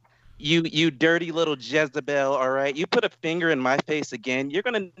you dirty little Jezebel, all right? You put a finger in my face again, you're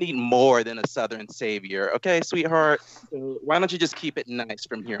going to need more than a Southern savior, okay, sweetheart? So why don't you just keep it nice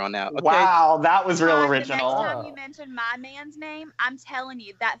from here on out, okay? Wow, that was real original. The next time you mention my man's name, I'm telling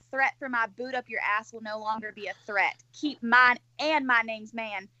you, that threat for my boot up your ass will no longer be a threat. Keep mine and my man's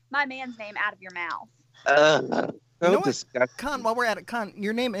name out of your mouth. You know what? Con, while we're at it, Con,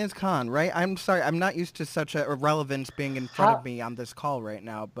 your name is Con, right? I'm sorry, I'm not used to such a irrelevance being in front of me on this call right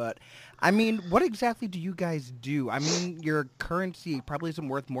now, but, I mean, what exactly do you guys do? I mean, your currency probably isn't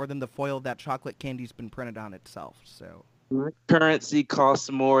worth more than the foil that chocolate candy's been printed on itself, so... My currency costs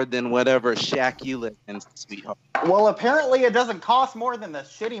more than whatever shack you live in, sweetheart. Well, apparently it doesn't cost more than the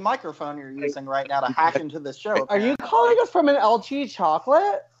shitty microphone you're using right now to hack into this show. Are you calling us from an LG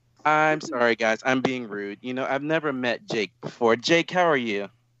chocolate? I'm sorry, guys. I'm being rude. I've never met Jake before. Jake, how are you?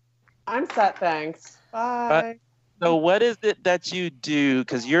 I'm set, thanks. Bye. So what is it that you do?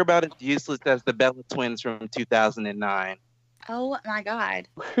 Because you're about as useless as the Bella Twins from 2009. Oh, my God.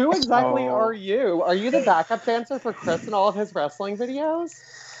 Who exactly are you? Are you the backup dancer for Chris in all of his wrestling videos?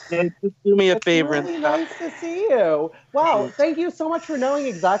 Just do me a favor. It's really nice to see you. Wow, thank you so much for knowing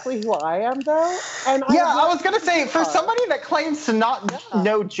exactly who I am, though. And I was going to say, for somebody that claims to not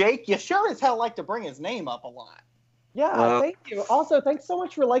know Jake, you sure as hell like to bring his name up a lot. Yeah, thank you. Also, thanks so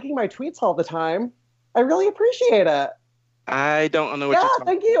much for liking my tweets all the time. I really appreciate it. I don't know what you're talking about.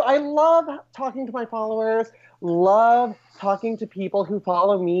 Thank you. I love talking to my followers, love talking to people who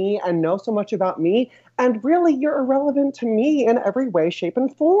follow me and know so much about me. And really, you're irrelevant to me in every way, shape,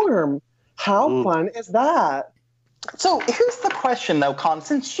 and form. How fun is that? So here's the question, though, Con.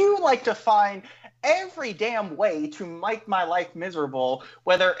 Since you like to find every damn way to make my life miserable,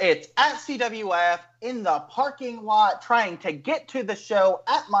 whether it's at CWF, in the parking lot, trying to get to the show,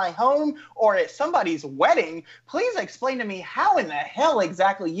 at my home, or at somebody's wedding, please explain to me how in the hell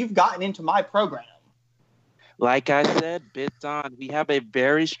exactly you've gotten into my program. Like I said, BitDon, we have a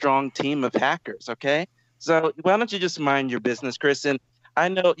very strong team of hackers, okay? So why don't you just mind your business, Chris? And I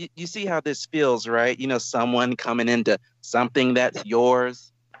know you see how this feels, right? Someone coming into something that's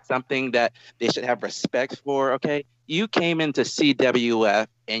yours, something that they should have respect for, okay? You came into CWF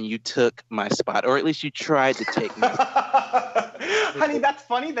and you took my spot, or at least you tried to take my spot. Honey, that's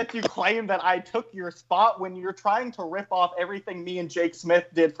funny that you claim that I took your spot when you're trying to rip off everything me and Jake Smith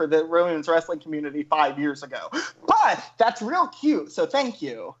did for the women's wrestling community 5 years ago. But that's real cute, so thank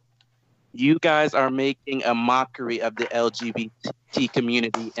you. You guys are making a mockery of the LGBT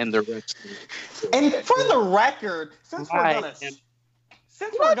community and the wrestling. And for the record, since we're gonna...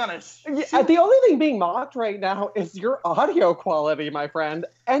 The only thing being mocked right now is your audio quality, my friend.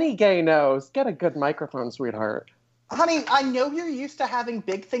 Any gay knows. Get a good microphone, sweetheart. Honey, I know you're used to having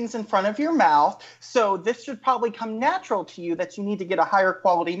big things in front of your mouth, so this should probably come natural to you that you need to get a higher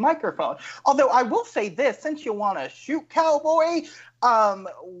quality microphone. Although I will say this, since you want to shoot cowboy,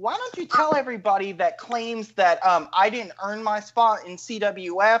 why don't you tell everybody that claims that I didn't earn my spot in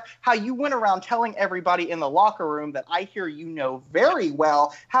CWF, how you went around telling everybody in the locker room that I hear you know very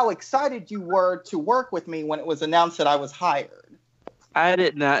well, how excited you were to work with me when it was announced that I was hired. I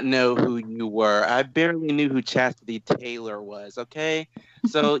did not know who you were. I barely knew who Chastity Taylor was, okay?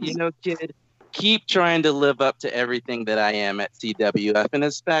 So, kid, keep trying to live up to everything that I am at CWF, and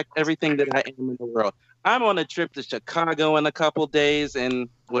in fact, everything that I am in the world. I'm on a trip to Chicago in a couple days, and,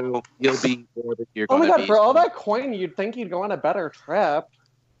 well, you'll be more than you're going to be. Oh, my God, for all that coin, you'd think you'd go on a better trip.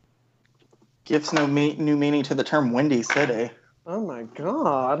 Gives no new meaning to the term Windy City. Oh, my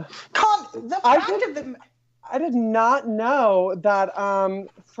God. I did not know that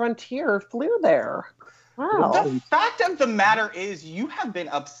Frontier flew there. Wow. The fact of the matter is, you have been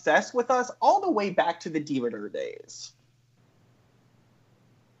obsessed with us all the way back to the Diva days.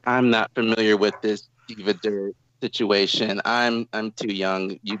 I'm not familiar with this Diva Dirt situation. I'm too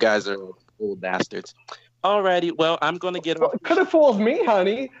young. You guys are old bastards. Alrighty, well, I'm going to get off. Could have fooled me,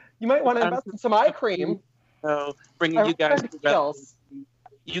 honey. You might want to invest in some eye cream. So, bringing you guys together.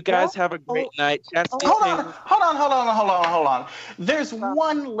 You guys have a great night. Hold on. There's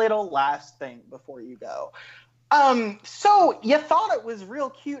one little last thing before you go. So you thought it was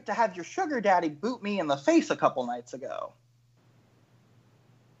real cute to have your sugar daddy boot me in the face a couple nights ago.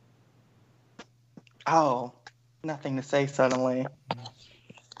 Oh, nothing to say suddenly.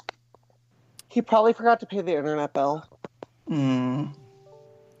 He probably forgot to pay the internet bill.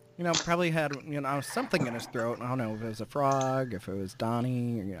 You know, probably had, something in his throat. I don't know if it was a frog, if it was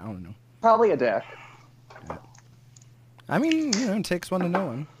Donnie, I don't know. Probably a dick. Yeah. I mean, it takes one to know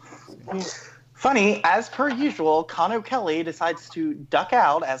one. Funny, as per usual, Kano Kelly decides to duck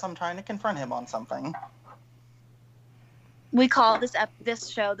out as I'm trying to confront him on something. We call this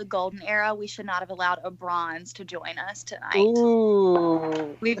show the Golden Era. We should not have allowed a bronze to join us tonight.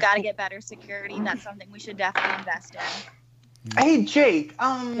 Ooh. We've got to get better security. That's something we should definitely invest in. Hey, Jake.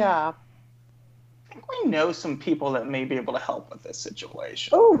 Yeah. I think we know some people that may be able to help with this situation.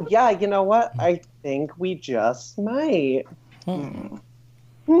 Oh, yeah. You know what? I think we just might. Well,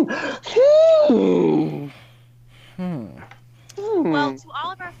 to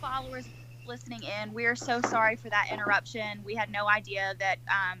all of our followers listening in, we are so sorry for that interruption. We had no idea that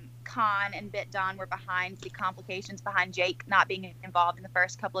Con and Bit Don were behind the complications behind Jake not being involved in the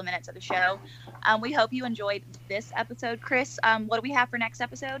first couple of minutes of the show. We hope you enjoyed this episode. Chris, what do we have for next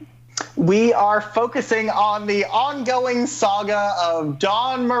episode? We are focusing on the ongoing saga of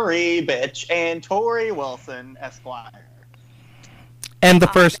Dawn Marie Bitch and Tori Wilson, Esquire. And the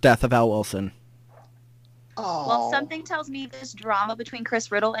first death of Al Wilson. Oh. Well, something tells me this drama between Chris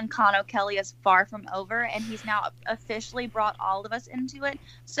Riddle and Kano Kelly is far from over, and he's now officially brought all of us into it.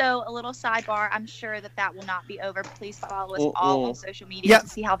 So, a little sidebar, I'm sure that will not be over. Please follow us all on social media to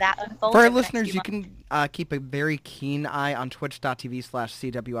see how that unfolds. For our listeners, you can keep a very keen eye on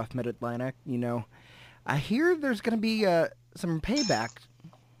twitch.tv/CWF Mid-Atlantic. I hear there's going to be some payback.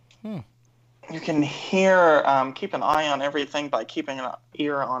 You can keep an eye on everything by keeping an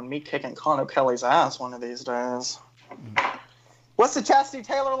ear on me kicking Kano Kelly's ass one of these days. What's the Chastity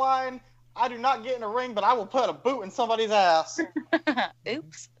Taylor line? I do not get in a ring, but I will put a boot in somebody's ass.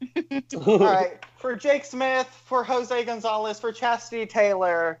 Oops. All right. For Jake Smith, for Jose Gonzalez, for Chastity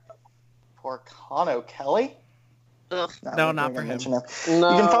Taylor, for Kano Kelly. Ugh. No, not for him. No. You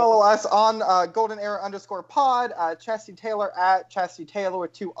can follow us on Golden Era _pod, Chastity Taylor at Chastity Taylor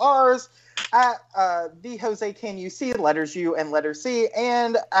with 2 R's, at the Jose Can You See, letters U and letter C,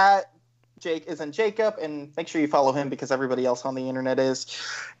 and at Jake Isn't Jacob, and make sure you follow him because everybody else on the internet is.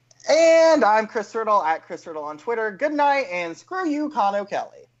 And I'm Chris Riddle at Chris Riddle on Twitter. Good night, and screw you, Kano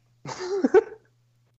Kelly.